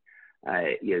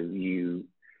 And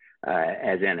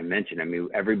as Anna mentioned, I mean,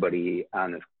 everybody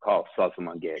on this call saw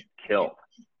someone get killed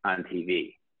on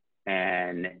TV.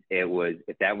 And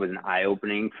if that was an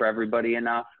eye-opening for everybody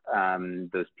enough,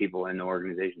 those people in the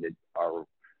organization that are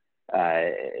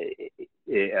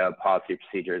policy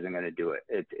procedure isn't going to do it.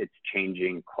 It's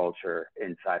changing culture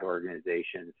inside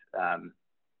organizations.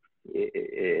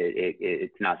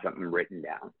 It's not something written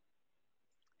down.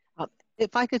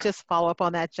 If I could just follow up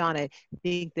on that, John, I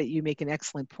think that you make an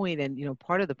excellent point. And,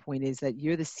 part of the point is that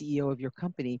you're the CEO of your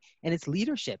company, and it's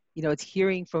leadership. It's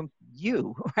hearing from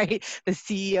you, right? The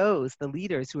CEOs, the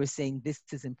leaders who are saying this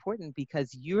is important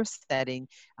because you're setting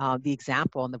the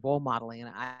example and the role modeling.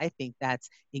 And I think that's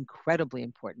incredibly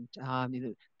important.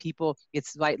 People,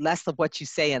 it's like less of what you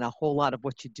say and a whole lot of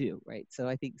what you do, right? So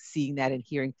I think seeing that and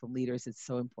hearing from leaders is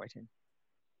so important.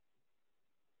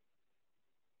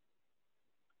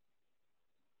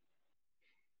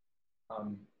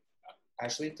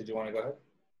 Ashley, did you want to go ahead?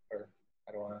 Or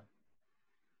I don't want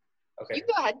to. Okay. You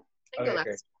go ahead. Okay, great.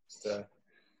 It's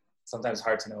sometimes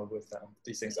hard to know with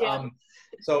these things. Yeah.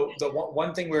 So the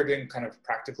one thing we're doing kind of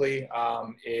practically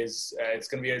is it's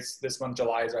going to be this month.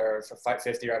 July is our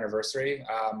 5th year anniversary.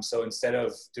 So instead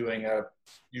of doing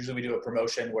usually we do a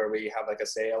promotion where we have like a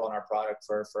sale on our product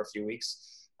for a few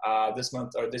weeks. This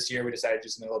month or this year we decided to do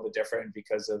something a little bit different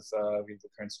because of the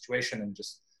current situation and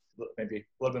just maybe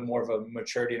a little bit more of a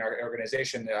maturity in our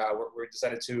organization. We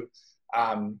decided to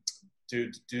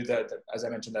do that, as I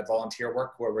mentioned, that volunteer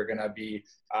work where we're going to be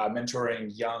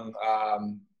mentoring young,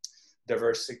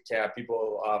 diverse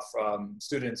people from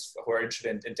students who are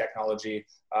interested in technology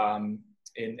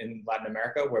in Latin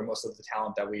America, where most of the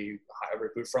talent that we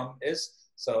recruit from is.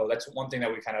 So that's one thing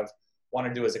that we kind of want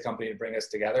to do as a company to bring us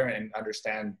together and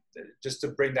understand, just to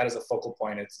bring that as a focal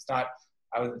point. It's not,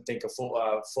 I wouldn't think, a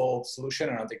full solution.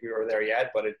 I don't think we were there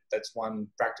yet, but that's one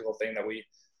practical thing that we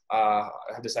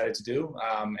have decided to do.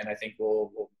 And I think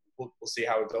we'll see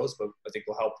how it goes, but I think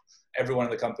we'll help everyone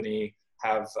in the company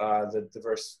have the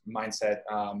diverse mindset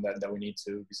that we need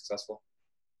to be successful.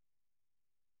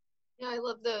 Yeah, I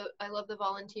love the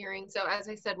volunteering. So as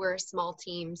I said, we're a small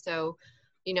team. So,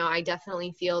 I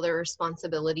definitely feel the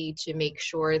responsibility to make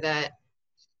sure that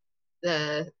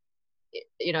there's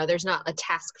not a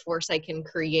task force I can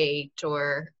create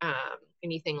or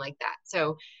anything like that.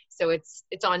 So it's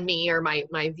on me or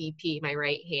my VP, my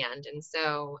right hand. And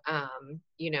so,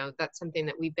 that's something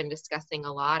that we've been discussing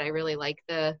a lot. I really like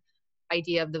the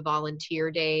idea of the volunteer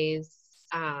days.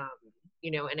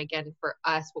 And again, for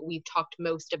us, what we've talked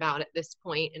most about at this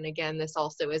point, and again, this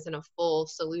also isn't a full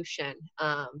solution,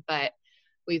 but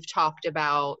we've talked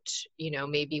about,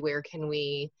 maybe where can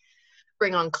we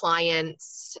bring on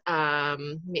clients,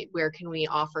 where can we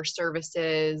offer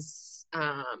services,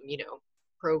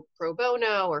 pro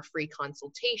bono or free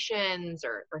consultations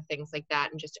or things like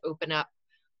that, and just open up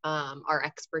our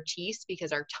expertise,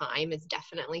 because our time is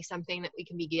definitely something that we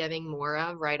can be giving more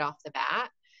of right off the bat.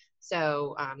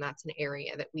 So that's an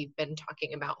area that we've been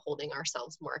talking about holding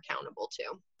ourselves more accountable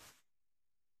to.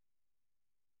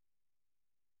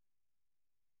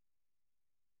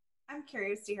 I'm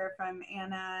curious to hear from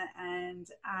Anna and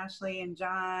Ashley and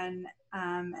John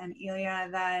and Ilya,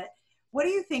 that what do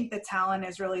you think the talent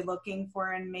is really looking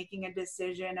for in making a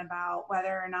decision about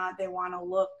whether or not they want to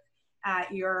look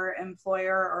at your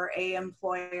employer or a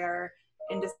employer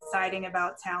in deciding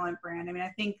about talent brand? I mean,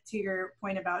 I think to your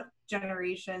point about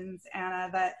generations,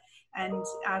 Anna, and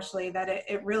Ashley, that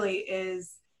it really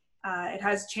is, it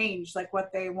has changed, like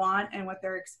what they want and what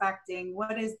they're expecting.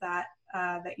 What is that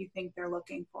that you think they're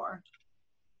looking for?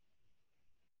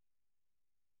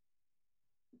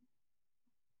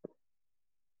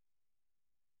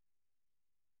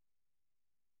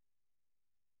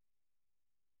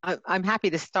 I'm happy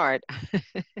to start.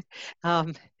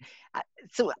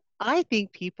 So I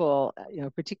think people,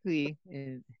 particularly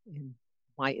in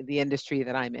the industry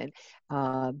that I'm in,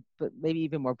 but maybe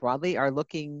even more broadly, are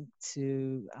looking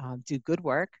to do good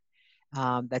work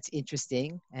that's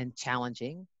interesting and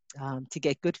challenging, to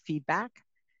get good feedback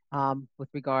with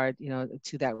regard,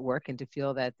 to that work, and to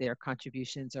feel that their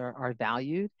contributions are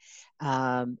valued.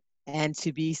 and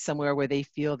to be somewhere where they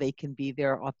feel they can be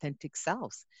their authentic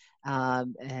selves,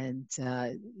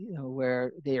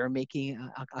 where they are making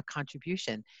a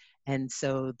contribution. And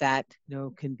so that,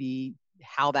 can be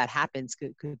how that happens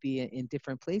could be in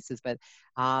different places. But,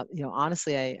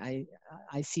 honestly,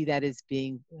 I see that as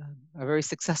being a very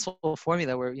successful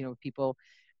formula where, people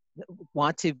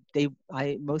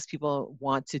most people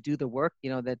want to do the work,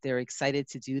 that they're excited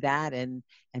to do that and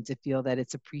to feel that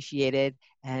it's appreciated,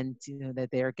 and that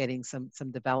they're getting some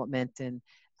development and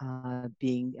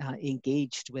being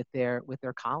engaged with their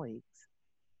colleagues.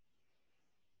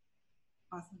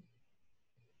 Awesome.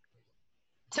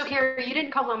 So Carrie, you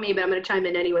didn't call on me, but I'm going to chime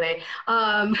in anyway.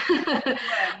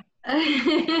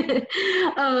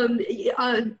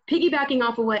 Piggybacking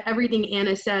off of what everything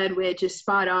Anna said, which is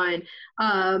spot on,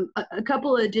 a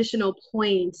couple of additional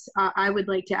points I would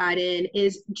like to add in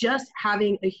is just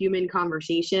having a human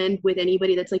conversation with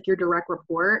anybody that's like your direct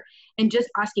report, and just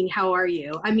asking, how are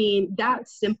you? I mean, that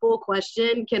simple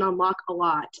question can unlock a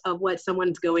lot of what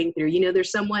someone's going through.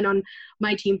 There's someone on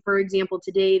my team, for example,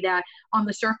 today that on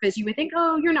the surface you would think,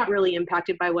 oh, you're not really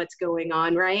impacted by what's going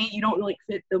on, right? You don't like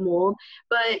fit the mold,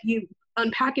 but you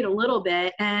unpack it a little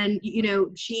bit, and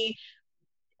she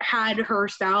had her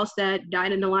spouse that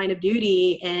died in the line of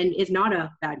duty and is not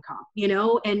a bad cop,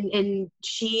 and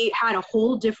she had a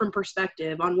whole different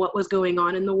perspective on what was going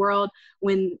on in the world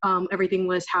when everything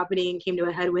was happening, came to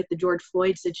a head with the George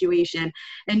Floyd situation.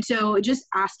 And so just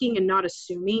asking and not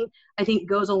assuming, I think,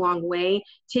 goes a long way.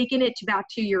 Taking it back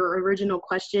to your original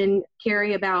question,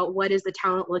 Carrie, about what is the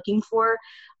talent looking for,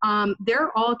 they're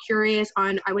all curious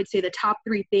on, I would say, the top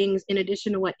 3 things in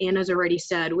addition to what Anna's already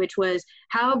said, which was,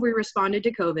 how have we responded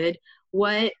to COVID?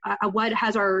 What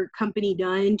has our company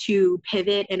done to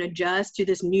pivot and adjust to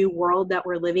this new world that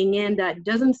we're living in that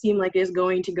doesn't seem like is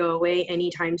going to go away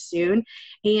anytime soon?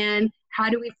 And how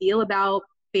do we feel about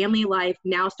family life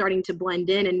now starting to blend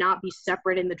in and not be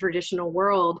separate in the traditional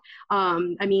world?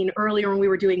 Earlier when we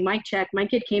were doing mic check, my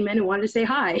kid came in and wanted to say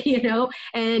hi,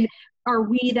 and are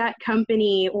we that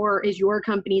company, or is your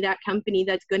company that company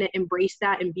that's going to embrace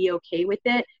that and be okay with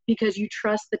it because you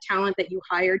trust the talent that you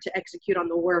hired to execute on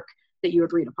the work that you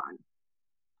agreed upon?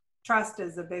 Trust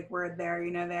is a big word there.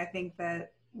 I think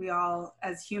that we all,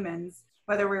 as humans,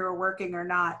 whether we were working or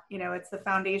not, it's the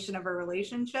foundation of a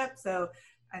relationship. So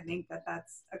I think that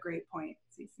that's a great point,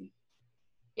 Cece.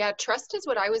 Yeah, trust is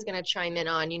what I was going to chime in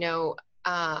on.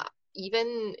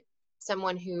 Even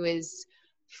someone who is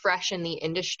fresh in the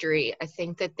industry, I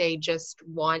think that they just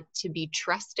want to be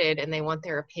trusted and they want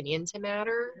their opinion to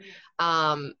matter.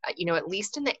 At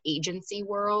least in the agency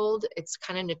world, it's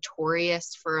kind of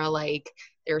notorious for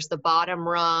there's the bottom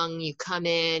rung, you come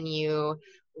in, you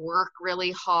work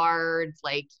really hard,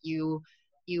 you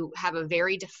have a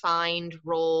very defined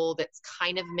role that's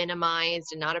kind of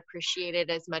minimized and not appreciated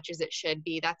as much as it should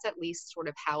be. That's at least sort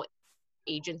of how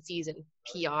agencies and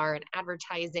PR and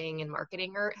advertising and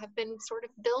marketing have been sort of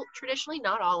built traditionally,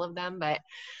 not all of them, but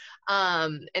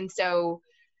and so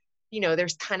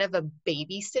there's kind of a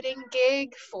babysitting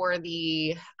gig for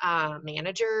the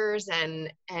managers,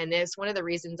 and it's one of the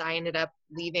reasons I ended up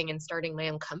leaving and starting my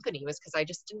own company, was because I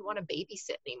just didn't want to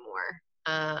babysit anymore.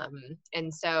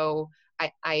 And so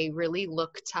I really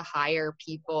look to hire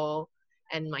people,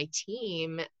 and my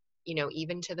team,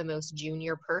 even to the most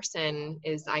junior person,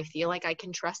 is I feel like I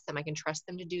can trust them. I can trust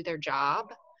them to do their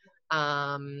job.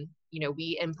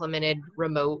 We implemented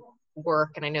remote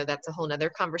work, and I know that's a whole nother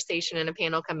conversation in a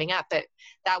panel coming up, but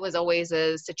that was always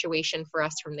a situation for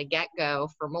us from the get-go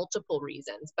for multiple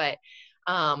reasons. But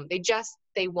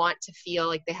they want to feel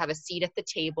like they have a seat at the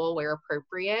table where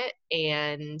appropriate,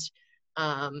 and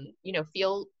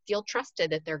feel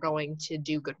trusted that they're going to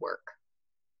do good work.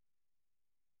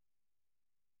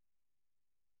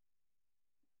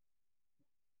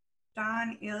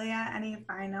 John, Ilya, any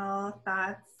final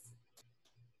thoughts?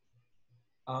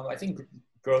 I think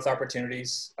growth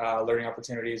opportunities, learning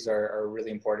opportunities are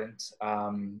really important.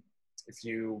 If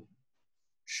you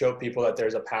show people that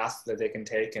there's a path that they can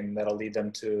take and that'll lead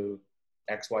them to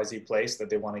XYZ place that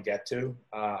they want to get to,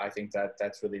 I think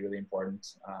that's really, really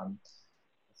important. I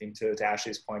think to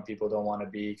Ashley's point, people don't want to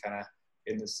be kind of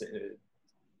in this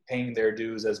paying their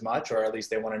dues as much, or at least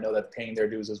they want to know that paying their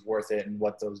dues is worth it and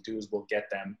what those dues will get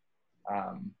them.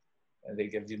 I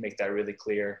think if you make that really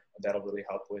clear, that'll really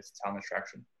help with talent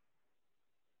attraction.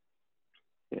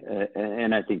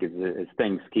 And I think as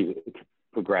things keep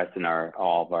progressing,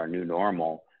 all of our new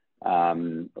normal,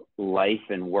 life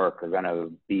and work are going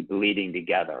to be bleeding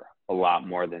together a lot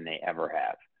more than they ever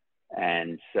have.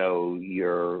 And so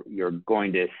you're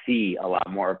going to see a lot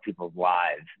more of people's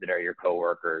lives that are your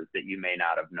coworkers that you may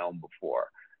not have known before.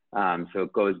 So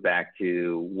it goes back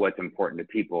to what's important to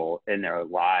people in their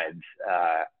lives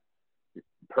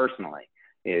personally.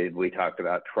 We talked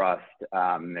about trust,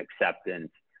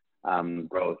 acceptance,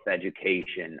 growth,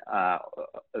 education.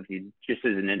 If you just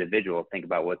as an individual think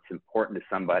about what's important to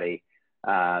somebody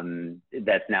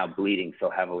that's now bleeding so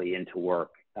heavily into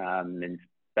work, and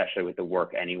especially with the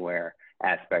work anywhere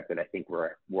aspect that I think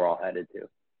we're all headed to.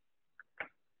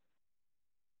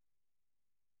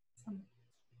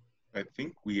 I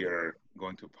think we are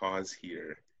going to pause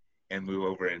here and move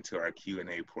over into our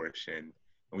Q&A portion.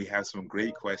 And we have some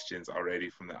great questions already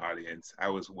from the audience. I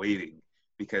was waiting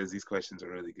because these questions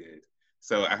are really good.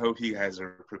 So I hope you guys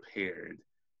are prepared.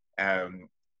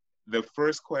 The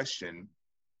first question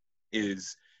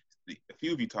is, a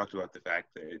few of you talked about the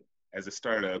fact that as a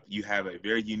startup, you have a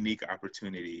very unique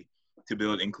opportunity to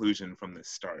build inclusion from the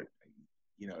start.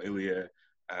 You know, Ilya,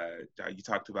 you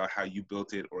talked about how you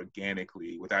built it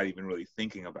organically without even really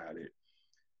thinking about it.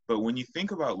 But when you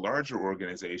think about larger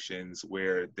organizations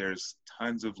where there's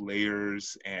tons of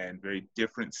layers and very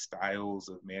different styles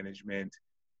of management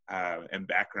and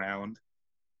background,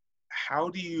 how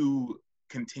do you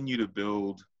continue to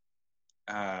build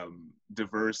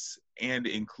diverse and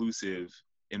inclusive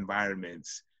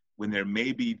environments when there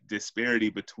may be disparity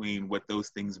between what those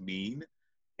things mean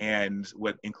and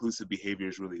what inclusive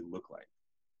behaviors really look like?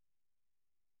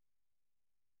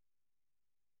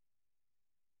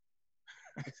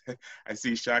 I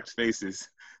see shocked faces.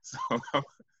 So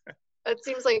that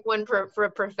seems like one for a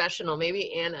professional,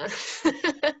 maybe Anna.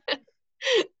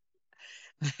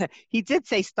 He did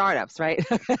say startups, right?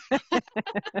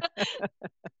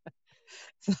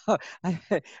 So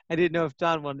I didn't know if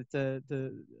John wanted to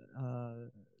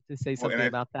say something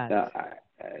about that.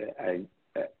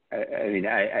 I mean,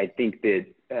 I think that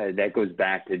that goes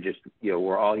back to just, you know,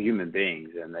 we're all human beings,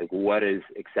 and like, what is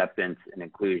acceptance and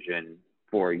inclusion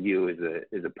for you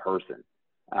as a person?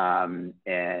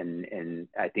 And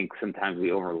I think sometimes we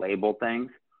overlabel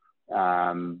things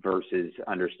versus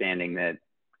understanding that,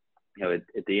 you know,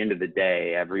 at the end of the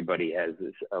day, everybody has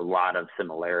a lot of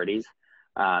similarities,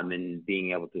 and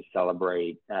being able to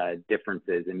celebrate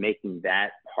differences and making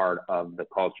that part of the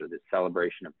culture, the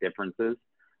celebration of differences.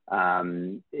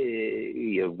 You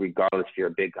know, regardless if you're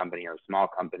a big company or a small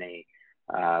company,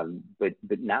 but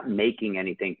not making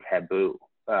anything taboo,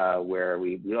 where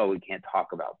we can't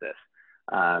talk about this.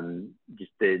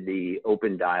 Just the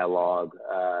open dialogue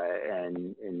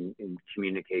and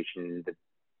communication,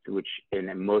 which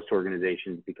in most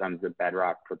organizations becomes the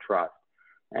bedrock for trust.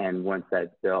 And once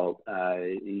that's built,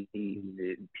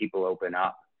 people open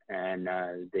up and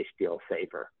they feel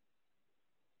safer.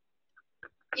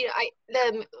 You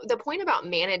know, the point about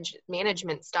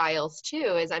management styles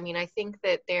too is, I mean, I think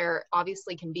that there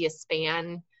obviously can be a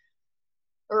span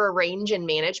or a range in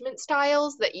management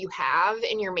styles that you have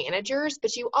in your managers,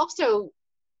 but you also,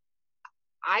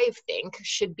 I think,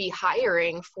 should be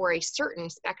hiring for a certain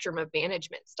spectrum of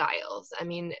management styles. I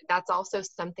mean, that's also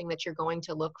something that you're going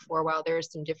to look for. While there's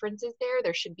some differences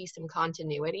there should be some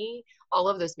continuity. All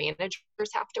of those managers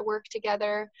have to work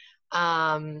together.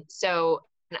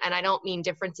 And I don't mean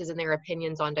differences in their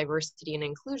opinions on diversity and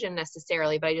inclusion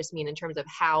necessarily, but I just mean in terms of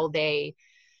how they,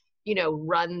 you know,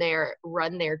 run their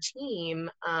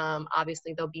team.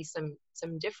 Obviously there'll be some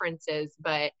differences,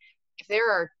 but if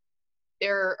there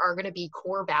are going to be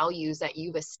core values that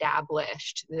you've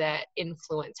established that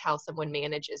influence how someone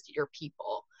manages your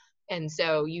people. And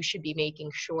so you should be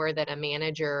making sure that a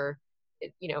manager,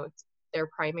 you know, their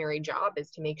primary job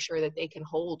is to make sure that they can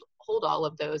hold all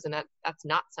of those, and that's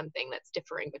not something that's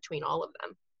differing between all of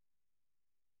them.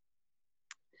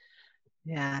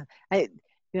 Yeah,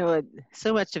 you know,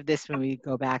 so much of this, when we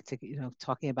go back to, you know,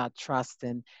 talking about trust,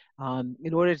 and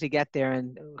in order to get there,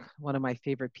 and one of my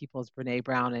favorite people is Brene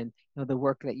Brown, and, you know, the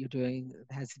work that you're doing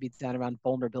has to be done around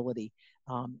vulnerability,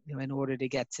 you know, in order to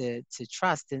get to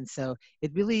trust. And so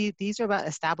it really, these are about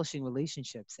establishing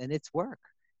relationships, and it's work.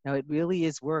 Now, it really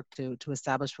is work to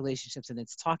establish relationships, and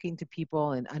it's talking to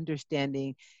people and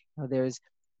understanding, you know, there's,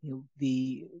 you know,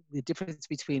 the difference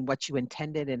between what you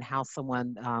intended and how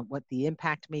someone, what the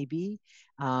impact may be,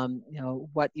 you know,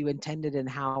 what you intended and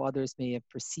how others may have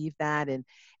perceived that.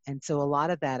 And so a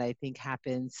lot of that, I think,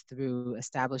 happens through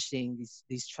establishing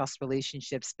these trust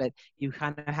relationships, but you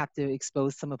kind of have to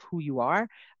expose some of who you are,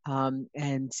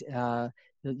 and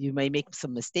you may make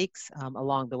some mistakes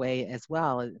along the way as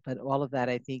well, but all of that,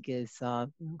 I think, is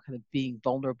kind of being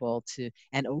vulnerable to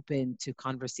and open to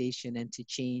conversation and to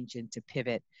change and to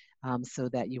pivot, so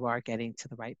that you are getting to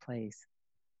the right place.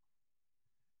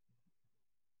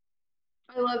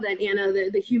 I love that, Anna,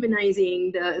 the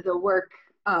humanizing the work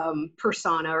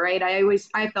persona, right?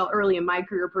 I felt early in my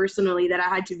career personally that I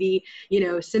had to be,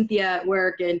 Cynthia at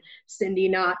work and Cindy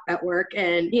not at work.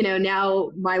 And,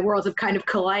 now my worlds have kind of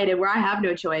collided where I have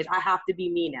no choice. I have to be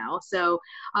me now. So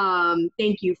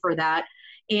thank you for that.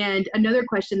 And another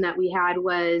question that we had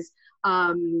was,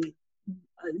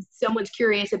 someone's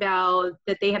curious about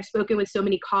that they have spoken with so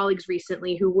many colleagues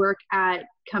recently who work at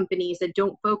companies that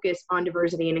don't focus on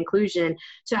diversity and inclusion.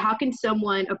 So how can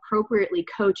someone appropriately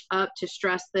coach up to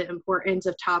stress the importance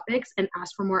of topics and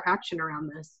ask for more action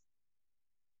around this?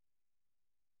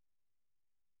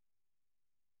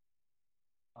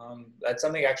 That's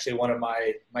something actually one of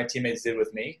my teammates did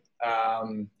with me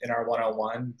in our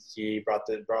one-on-one. He brought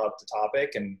up the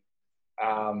topic, and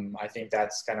I think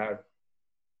that's kind of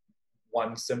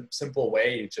one simple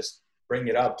way. Just bring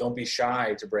it up. Don't be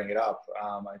shy to bring it up.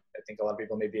 I think a lot of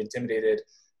people may be intimidated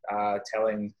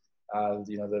telling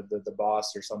the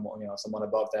boss or someone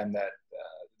above them that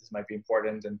this might be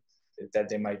important and that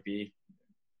they might be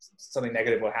something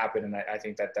negative will happen. And I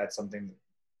think that's something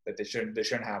that they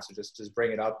shouldn't have. So just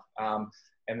bring it up,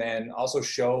 and then also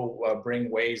bring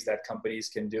ways that companies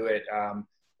can do it.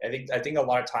 I think a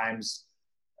lot of times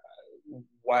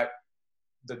what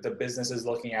the business is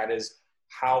looking at is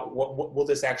what will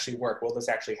this actually work? Will this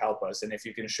actually help us? And if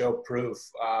you can show proof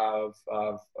of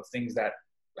things that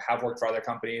have worked for other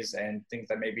companies and things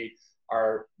that maybe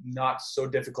are not so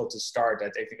difficult to start, I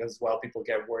think as well, people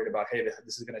get worried about, hey,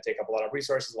 this is going to take up a lot of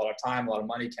resources, a lot of time, a lot of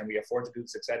money. Can we afford to do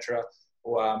this, etc.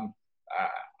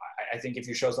 I think if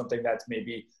you show something that's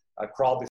maybe a crawl